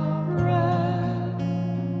of red,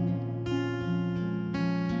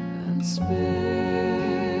 and spirits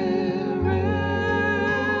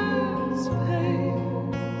pace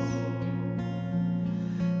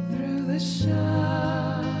through the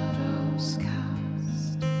shadows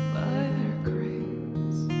cast by their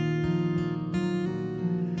graves.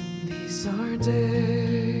 These are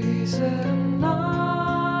days and